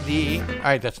ready. All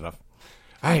right, that's enough.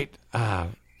 All right,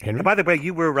 Henry. And by the way,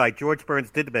 you were right. George Burns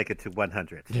did make it to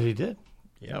 100. Yeah, he did.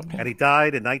 Yeah, and he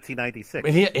died in 1996.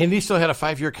 And he still had a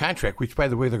 5-year contract, which, by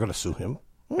the way, they're going to sue him.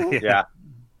 Yeah.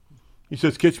 He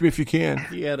says, "Catch me if you can."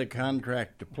 He had a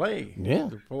contract to play. Yeah.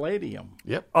 The Palladium.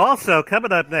 Yep. Also,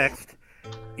 coming up next,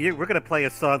 we're going to play a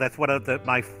song that's one of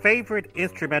my favorite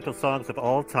instrumental songs of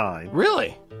all time.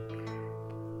 Really?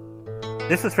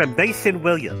 This is from Mason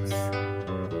Williams.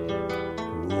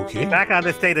 Okay. Back on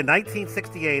this date in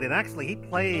 1968, and actually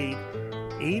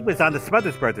he was on the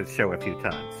Smothers Brothers show a few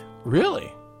times.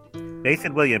 Really?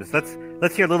 Mason Williams.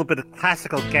 Let's hear a little bit of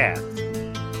classical gas.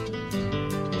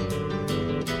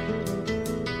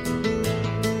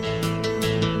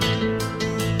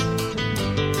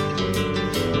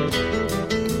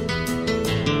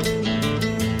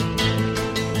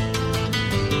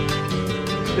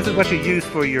 This is what you use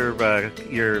for your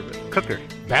cooker.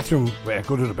 Bathroom.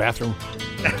 Go to the bathroom.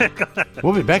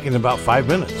 We'll be back in about 5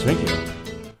 minutes. Thank you.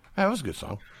 That was a good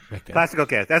song. Back then. Classical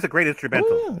gas. That's a great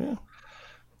instrumental. Oh, yeah.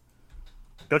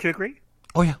 Don't you agree?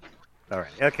 Oh, yeah. All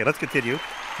right. Okay, let's continue.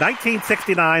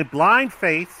 1969, Blind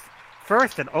Faith,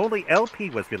 first and only LP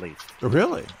was released.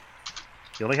 Really?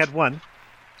 You only had one.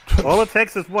 All it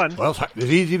takes is one. Well, it's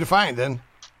easy to find then.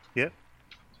 Yep.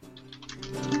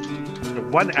 The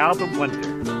one album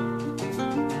wonder.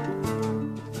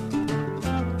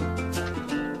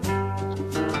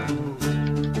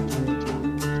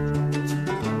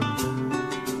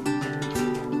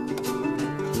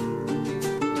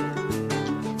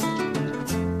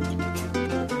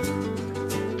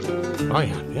 Oh,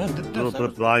 yeah. A little bit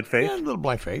of Blind Faith. Yeah, a little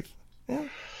Blind Faith. Yeah.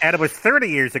 And it was 30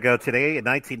 years ago today, in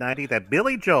 1990, that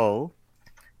Billy Joel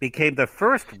became the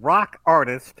first rock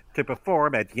artist to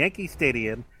perform at Yankee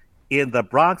Stadium in the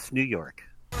Bronx, New York.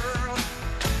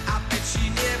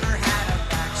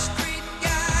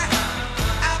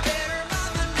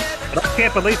 I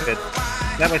can't believe it.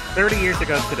 That was 30 years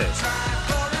ago today.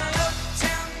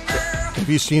 Have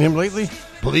you seen him lately?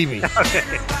 Believe me. I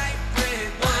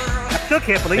still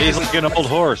can't believe He's it. like an old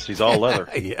horse. He's all leather.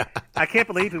 Yeah. I can't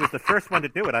believe he was the first one to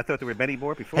do it. I thought there were many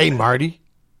more before. Hey, that. Marty,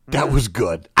 that was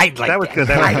good. I'd like that was good.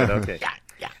 That was good. Okay.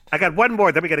 Yeah. I got one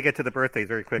more. Then we got to get to the birthdays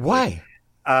very quickly. Why?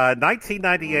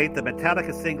 1998, the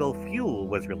Metallica single "Fuel"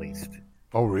 was released.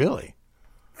 Oh, really?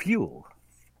 Fuel.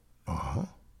 Uh-huh.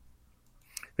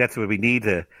 That's what we need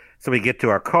so we get to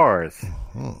our cars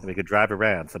and we could drive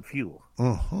around. Some fuel.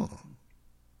 Uh-huh.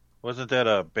 Wasn't that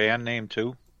a band name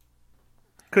too?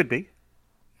 Could be.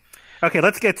 Okay,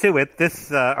 let's get to it.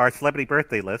 This our celebrity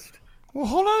birthday list. Well,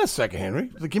 hold on a second,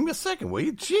 Henry. Give me a second, will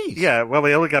you? Jeez. Yeah, well,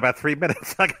 we only got about 3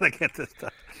 minutes. I gotta get this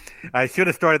done. I should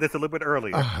have started this a little bit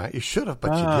earlier. You should have,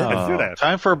 but you I didn't. should have.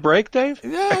 Time for a break, Dave?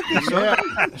 Yeah, I think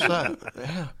so.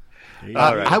 Yeah.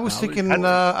 All right. I was thinking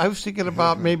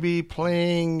about maybe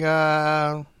playing.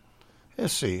 Let's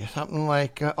see, something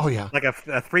like. Oh yeah, like a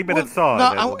 3-minute song.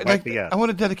 No, that will wipe me out. I want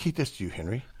to dedicate this to you,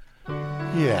 Henry.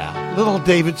 Yeah, little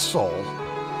David Soul.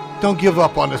 Don't give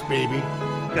up on us, baby.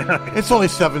 It's only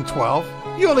 7:12.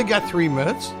 You only got 3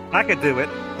 minutes. I could do it.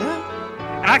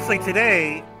 Yeah. Actually,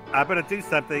 today I'm going to do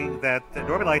something that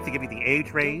normally I like to give you the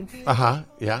age range. Yeah.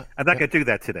 I'm not going to do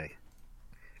that today.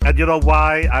 And you know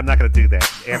why I'm not going to do that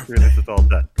after this is all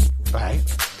done? Right.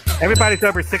 Everybody's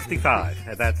over 65,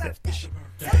 and that's it.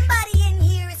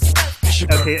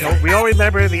 Okay, we all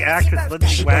remember the actress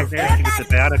Lindsay Wagner. She was a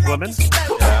bionic woman.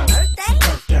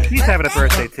 She's having a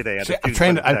birthday today. On See,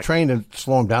 the I'm trying to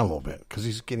slow him down a little bit because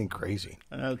he's getting crazy.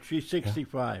 She's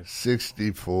 65.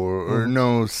 64, or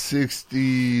no,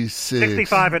 66.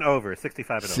 65 and over.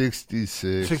 65 and over.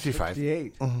 66. 65.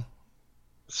 68.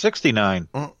 69.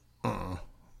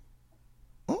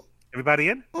 Everybody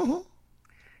in?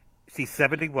 She's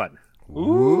 71.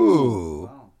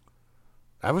 Ooh.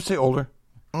 I would say older.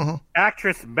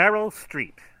 Actress Meryl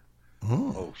Streep.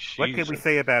 Oh, What can we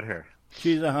say about her?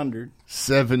 She's 100.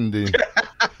 70.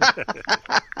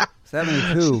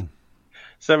 72.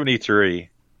 73.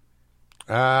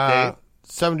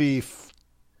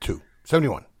 72.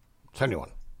 71. 71.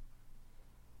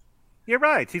 You're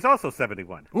right. She's also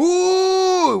 71.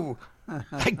 Ooh.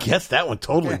 I guessed that one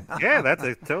totally. Yeah, that's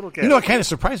a total guess. You know, it kind of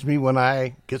surprised me when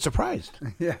I get surprised.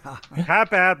 Yeah. How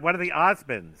about one of the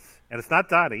Osmonds? And it's not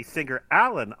Donnie, singer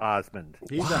Alan Osmond.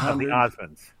 He's of the 100.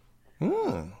 Osmonds.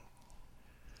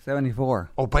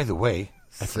 74. Oh, by the way,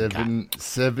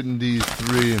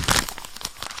 73.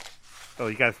 Oh,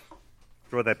 you guys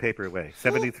throw that paper away.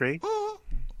 73?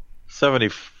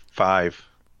 75.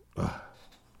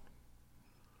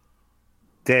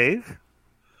 Dave?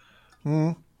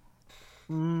 You're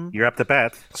up to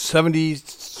bat.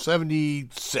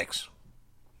 76.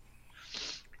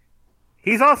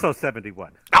 He's also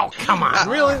 71. Oh, come on.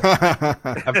 Really?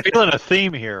 I'm feeling a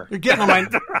theme here. You're getting on my...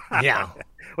 Yeah.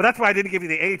 Well, that's why I didn't give you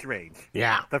the age range.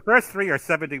 Yeah. The first three are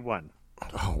 71.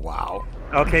 Oh, wow.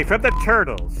 Okay, from the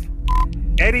Turtles.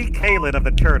 Eddie Kalin of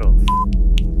the Turtles.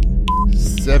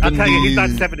 70. I'll tell you, he's not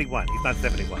 71. He's not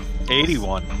 71.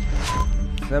 81.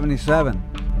 77.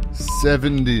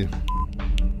 70.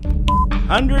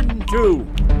 102.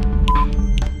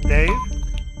 Dave?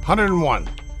 101.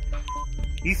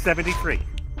 He's 73.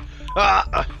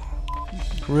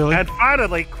 Really? And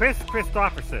finally, Chris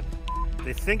Christopherson,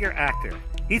 the singer-actor.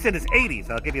 He's in his 80s.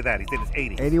 I'll give you that. He's in his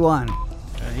 80s. 81.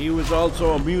 And he was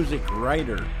also a music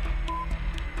writer.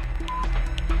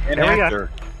 An There we go.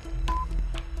 actor.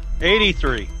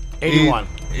 83. 81.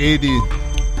 80.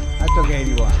 I took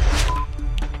 81.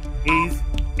 He's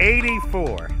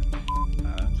 84.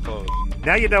 That's close.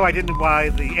 Now you know I didn't. Why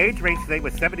the age range today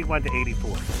was 71 to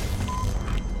 84.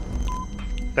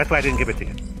 That's why I didn't give it to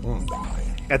you.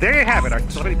 And there you have it. Our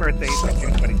celebrity birthdays on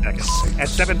June 22nd at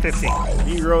 7:15.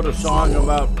 He wrote a song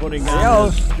about putting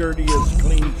on his dirtiest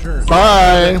clean shirt.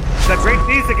 Bye. The great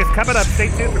music is coming up. Stay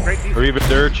tuned for great music.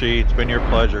 Arrivederci. It's been your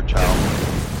pleasure, Chow.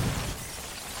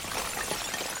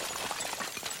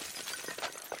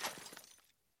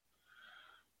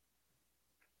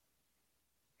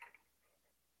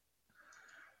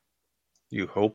 You hope